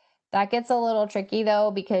types. That gets a little tricky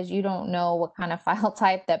though, because you don't know what kind of file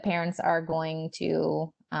type that parents are going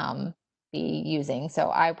to be using.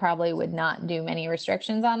 So I probably would not do many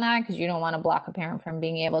restrictions on that because you don't want to block a parent from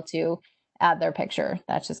being able to add their picture.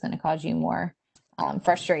 That's just going to cause you more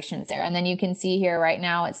frustrations there. And then you can see here right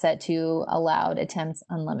now it's set to allowed attempts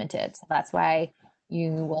unlimited. So that's why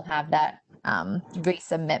you will have that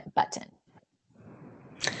resubmit button.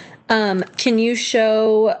 Can you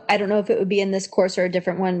show, I don't know if it would be in this course or a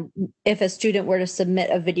different one, if a student were to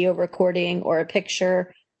submit a video recording or a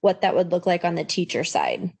picture, what that would look like on the teacher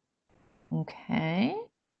side? Okay,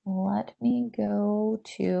 let me go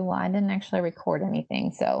to, well, I didn't actually record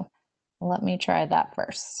anything, so let me try that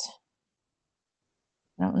first.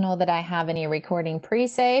 I don't know that I have any recording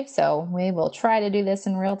pre-saved, so we will try to do this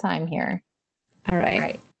in real time here. All right. All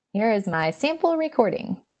right, here is my sample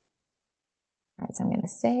recording. All right, so I'm going to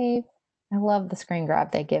save. I love the screen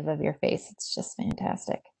grab they give of your face. It's just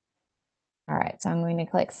fantastic. All right, so I'm going to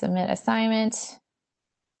click submit assignment.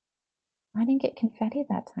 I didn't get confetti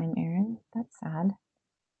that time, Erin. That's sad.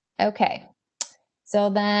 Okay, so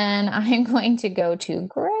then I'm going to go to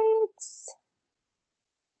grades.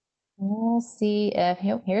 We'll see if,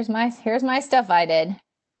 here's my stuff I did. All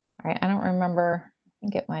right, I don't remember. I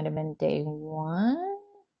think it might have been day 1.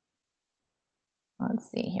 Let's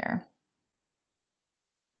see here.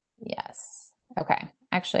 Yes. Okay.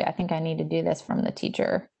 Actually, I think I need to do this from the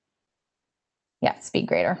teacher. Yeah, speed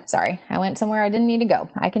grader. Sorry, I went somewhere I didn't need to go.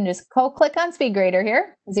 I can just click on speed grader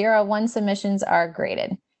here. 0 1 submissions are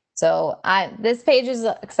graded. So this page is,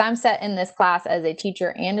 because I'm set in this class as a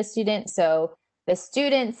teacher and a student. So the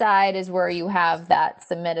student side is where you have that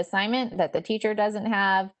submit assignment that the teacher doesn't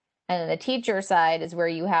have. And then the teacher side is where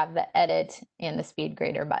you have the edit and the speed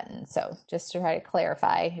grader button. So just to try to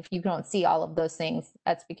clarify, if you don't see all of those things,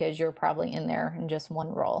 that's because you're probably in there in just one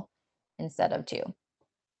role instead of 2.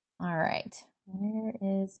 All right, where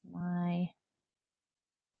is my,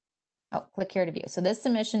 oh, click here to view. So this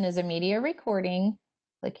submission is a media recording.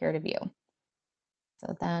 Click here to view.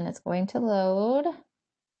 So then it's going to load.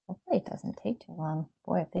 Hopefully it doesn't take too long.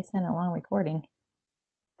 Boy, if they send a long recording.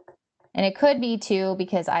 And it could be too,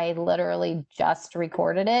 because I literally just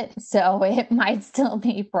recorded it. So it might still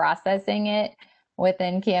be processing it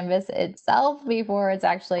within Canvas itself before it's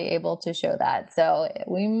actually able to show that. So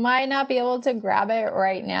we might not be able to grab it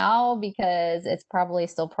right now because it's probably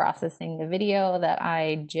still processing the video that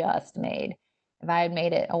I just made. If I had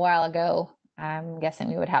made it a while ago, I'm guessing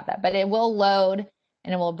we would have that, but it will load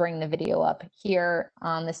and it will bring the video up here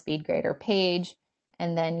on the speed grader page.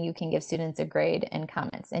 And then you can give students a grade and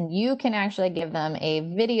comments. And you can actually give them a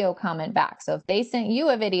video comment back. So if they sent you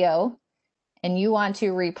a video and you want to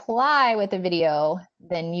reply with a video,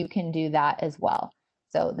 then you can do that as well.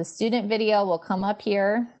 So the student video will come up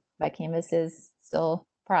here, but Canvas is still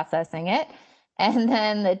processing it. And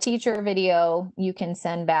then the teacher video, you can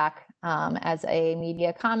send back as a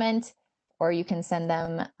media comment, or you can send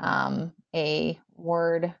them a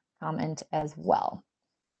Word comment as well.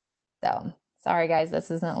 So sorry, guys,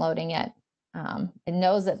 this isn't loading yet. It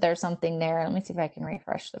knows that there's something there. Let me see if I can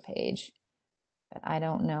refresh the page. But I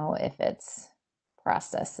don't know if it's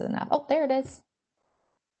processed enough. Oh, there it is.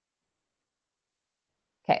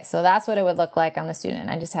 Okay, so that's what it would look like on the student.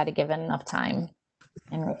 I just had to give it enough time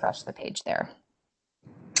and refresh the page there.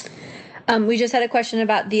 We just had a question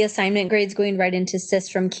about the assignment grades going right into SIS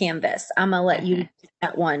from Canvas. I'm going to let you do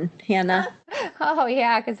that one, Hannah. Oh,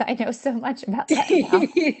 yeah, because I know so much about that now.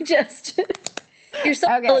 You're so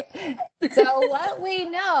okay. So what we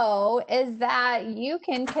know is that you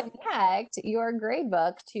can connect your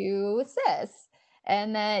gradebook to SIS,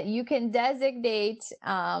 and that you can designate,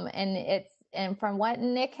 and from what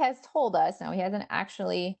Nick has told us, now he hasn't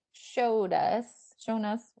actually shown us,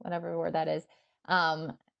 whatever word that is,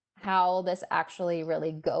 how this actually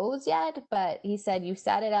really goes yet, but he said you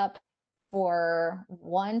set it up for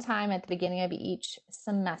one time at the beginning of each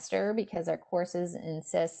semester because our courses in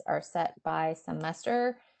SIS are set by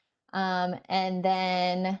semester. And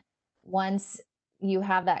then once you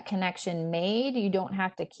have that connection made, you don't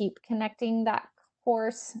have to keep connecting that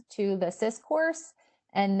course to the SIS course.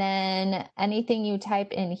 And then anything you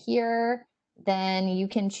type in here, then you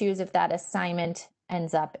can choose if that assignment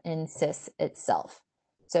ends up in SIS itself.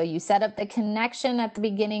 So you set up the connection at the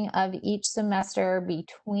beginning of each semester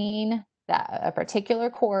between a particular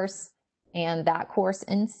course and that course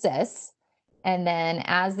in SIS. And then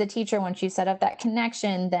as the teacher, once you set up that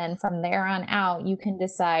connection, then from there on out, you can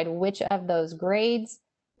decide which of those grades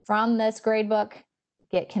from this gradebook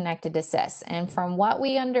get connected to SIS. And from what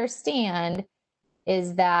we understand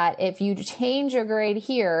is that if you change your grade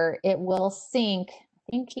here, it will sync.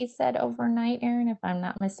 I think he said overnight, Erin, if I'm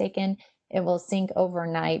not mistaken, it will sync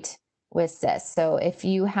overnight with SIS. So if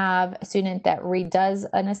you have a student that redoes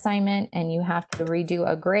an assignment and you have to redo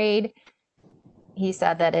a grade, he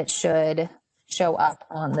said that it should show up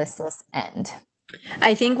on the SIS end.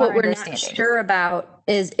 I think what Our we're not understanding. sure about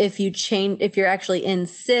is if you're actually in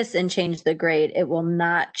SIS and change the grade, it will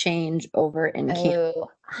not change over in Canvas. Oh,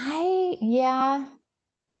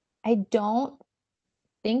 I don't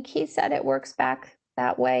think he said it works back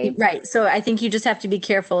that way. Right. So I think you just have to be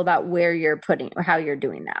careful about where you're putting or how you're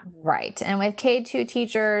doing that. Right. And with K2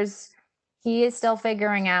 teachers, he is still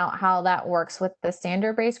figuring out how that works with the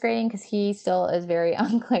standard-based grading because he still is very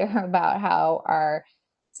unclear about how our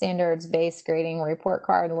standards-based grading report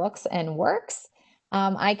card looks and works.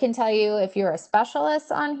 I can tell you if you're a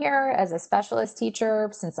specialist on here as a specialist teacher,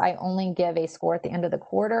 since I only give a score at the end of the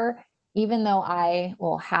quarter, even though I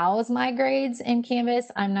will house my grades in Canvas,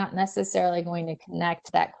 I'm not necessarily going to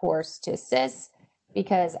connect that course to SIS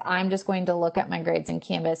because I'm just going to look at my grades in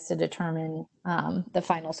Canvas to determine the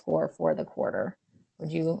final score for the quarter.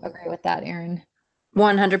 Would you agree with that, Erin?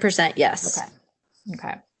 100%, yes.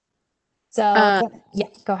 Okay. So yeah,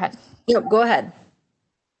 go ahead. Yep, go ahead.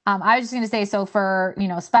 I was just going to say, so for,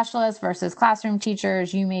 specialists versus classroom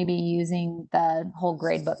teachers, you may be using the whole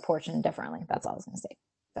gradebook portion differently. That's all I was going to say.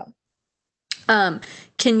 So,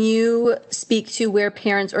 can you speak to where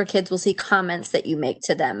parents or kids will see comments that you make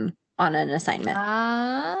to them on an assignment?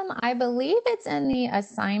 I believe it's in the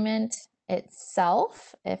assignment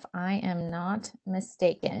itself, if I am not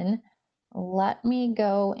mistaken. Let me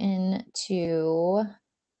go into,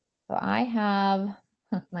 so I have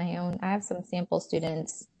my own, I have some sample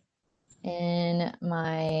students in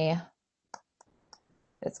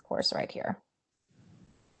this course right here.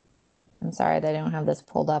 I'm sorry that I don't have this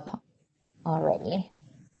pulled up already.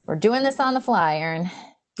 We're doing this on the fly, Erin.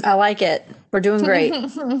 I like it. We're doing great.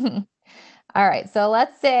 All right, so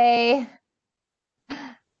let's say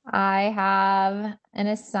I have an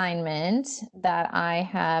assignment that I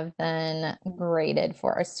have then graded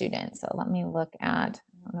for a student. So let me look at,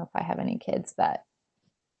 I don't know if I have any kids that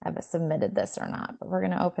have submitted this or not, but we're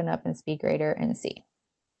going to open up in SpeedGrader and see.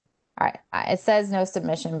 All right, it says no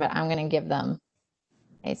submission, but I'm going to give them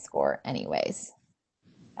a score anyways.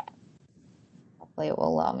 Okay. Hopefully it will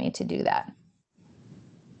allow me to do that.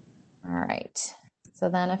 All right, so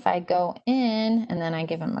then if I go in and then I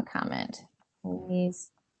give them a comment, please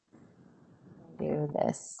do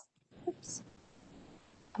this. Oops.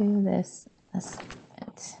 Do this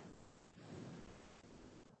assignment.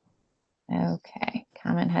 Okay,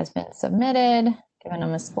 comment has been submitted, giving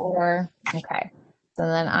them a score. Okay, so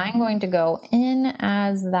then I'm going to go in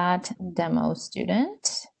as that demo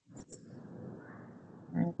student.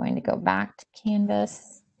 I'm going to go back to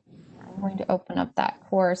Canvas. I'm going to open up that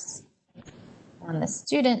course on the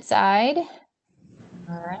student side.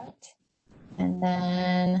 All right, and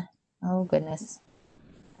then, oh goodness,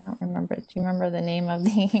 I don't remember. Do you remember the name of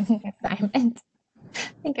the assignment? I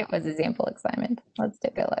think it was a sample assignment. Let's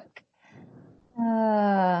take a look.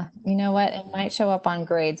 You know what? It might show up on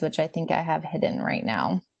grades, which I think I have hidden right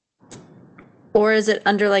now. Or is it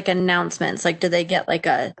under like announcements? Like, do they get like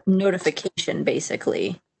a notification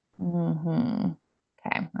basically?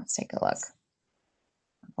 Okay, let's take a look.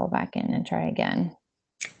 I'll go back in and try again.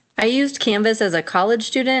 I used Canvas as a college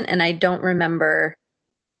student and I don't remember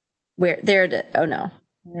where there. Oh no.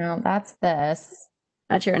 No, that's this.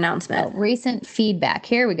 That's your announcement. Oh, recent feedback.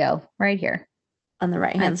 Here we go, right here. On the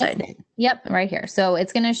right hand side. Yep, right here. So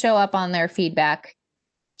it's going to show up on their feedback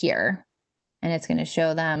here, and it's going to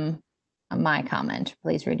show them my comment.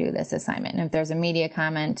 Please redo this assignment. And if there's a media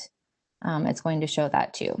comment, it's going to show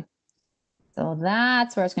that too. So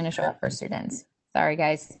that's where it's going to show up for students. Sorry,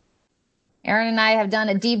 guys. Erin and I have done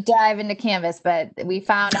a deep dive into Canvas, but we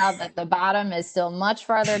found out that the bottom is still much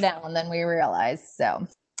farther down than we realized. So,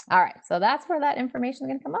 all right. So that's where that information is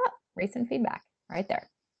going to come up. Recent feedback right there.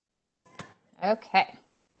 Okay.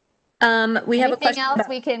 We have a Anything question else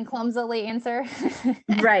we can clumsily answer?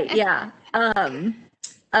 Right. Yeah.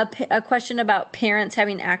 A question about parents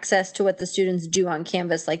having access to what the students do on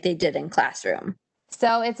Canvas like they did in classroom.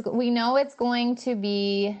 So we know it's going to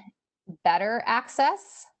be better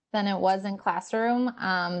access than it was in classroom.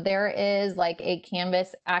 There is like a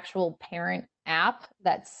Canvas actual parent app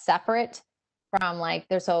that's separate from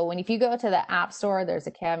so if you go to the App Store, there's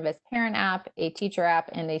a Canvas parent app, a teacher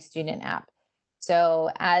app, and a student app. So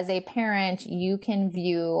as a parent, you can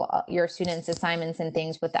view your students' assignments and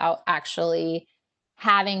things without actually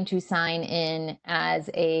having to sign in as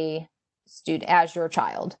a student, as your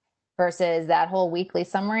child, versus that whole weekly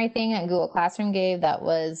summary thing that Google Classroom gave that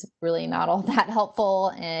was really not all that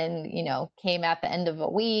helpful and, came at the end of a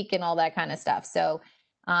week and all that kind of stuff. So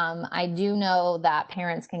I do know that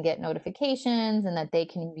parents can get notifications and that they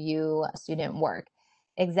can view student work.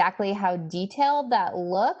 Exactly how detailed that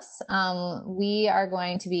looks, we are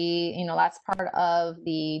going to be, that's part of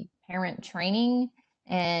the parent training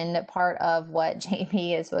and part of what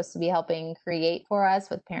Jamie is supposed to be helping create for us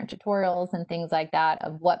with parent tutorials and things like that,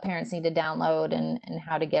 of what parents need to download and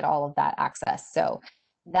how to get all of that access. So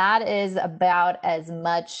that is about as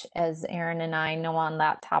much as Erin and I know on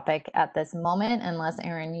that topic at this moment, unless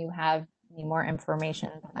Erin, you have any more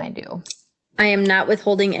information than I do. I am not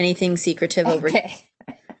withholding anything secretive over you. Okay.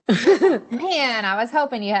 Man, I was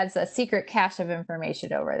hoping you had a secret cache of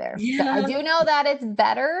information over there. Yeah. So I do know that it's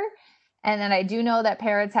better. And then I do know that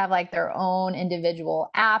parents have like their own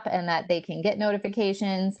individual app and that they can get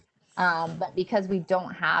notifications. But because we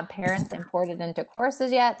don't have parents imported into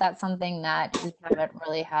courses yet, that's something that we haven't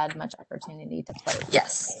really had much opportunity to play with.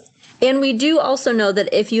 Yes. And we do also know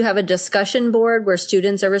that if you have a discussion board where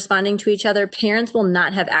students are responding to each other, parents will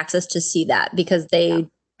not have access to see that because they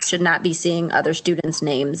should not be seeing other students'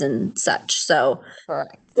 names and such. So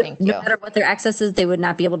Correct. Thank you. no matter what their access is, they would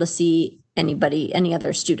not be able to see any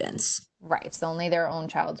other students. Right. It's only their own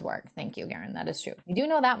child's work. Thank you, Garen. That is true. You do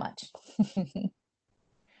know that much.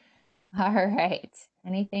 All right.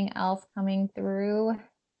 Anything else coming through?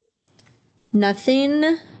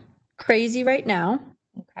 Nothing crazy right now.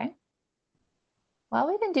 Okay. Well,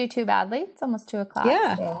 we didn't do too badly. It's almost 2:00.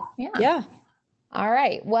 Yeah. So, Yeah. All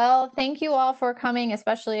right. Well, thank you all for coming,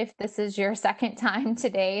 especially if this is your second time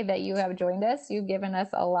today that you have joined us. You've given us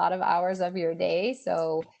a lot of hours of your day.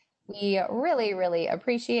 So we really, really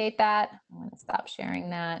appreciate that. I'm going to stop sharing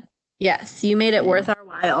that. Yes. You made it worth our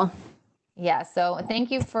while. Yeah. So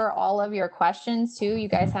thank you for all of your questions too. You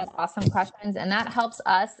guys had awesome questions, and that helps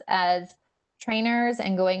us as trainers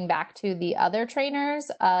and going back to the other trainers,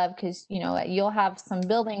 because you'll have some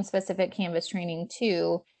building specific Canvas training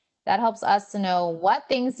too. That helps us to know what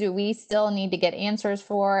things do we still need to get answers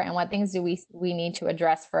for, and what things do we need to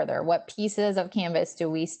address further. What pieces of Canvas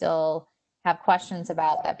do we still have questions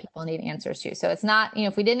about that people need answers to? So it's not,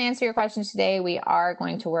 if we didn't answer your questions today, we are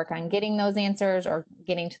going to work on getting those answers or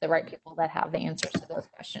getting to the right people that have the answers to those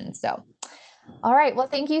questions. So, all right. Well,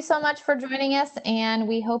 thank you so much for joining us, and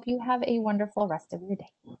we hope you have a wonderful rest of your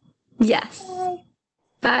day. Yes. Bye.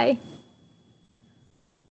 Bye.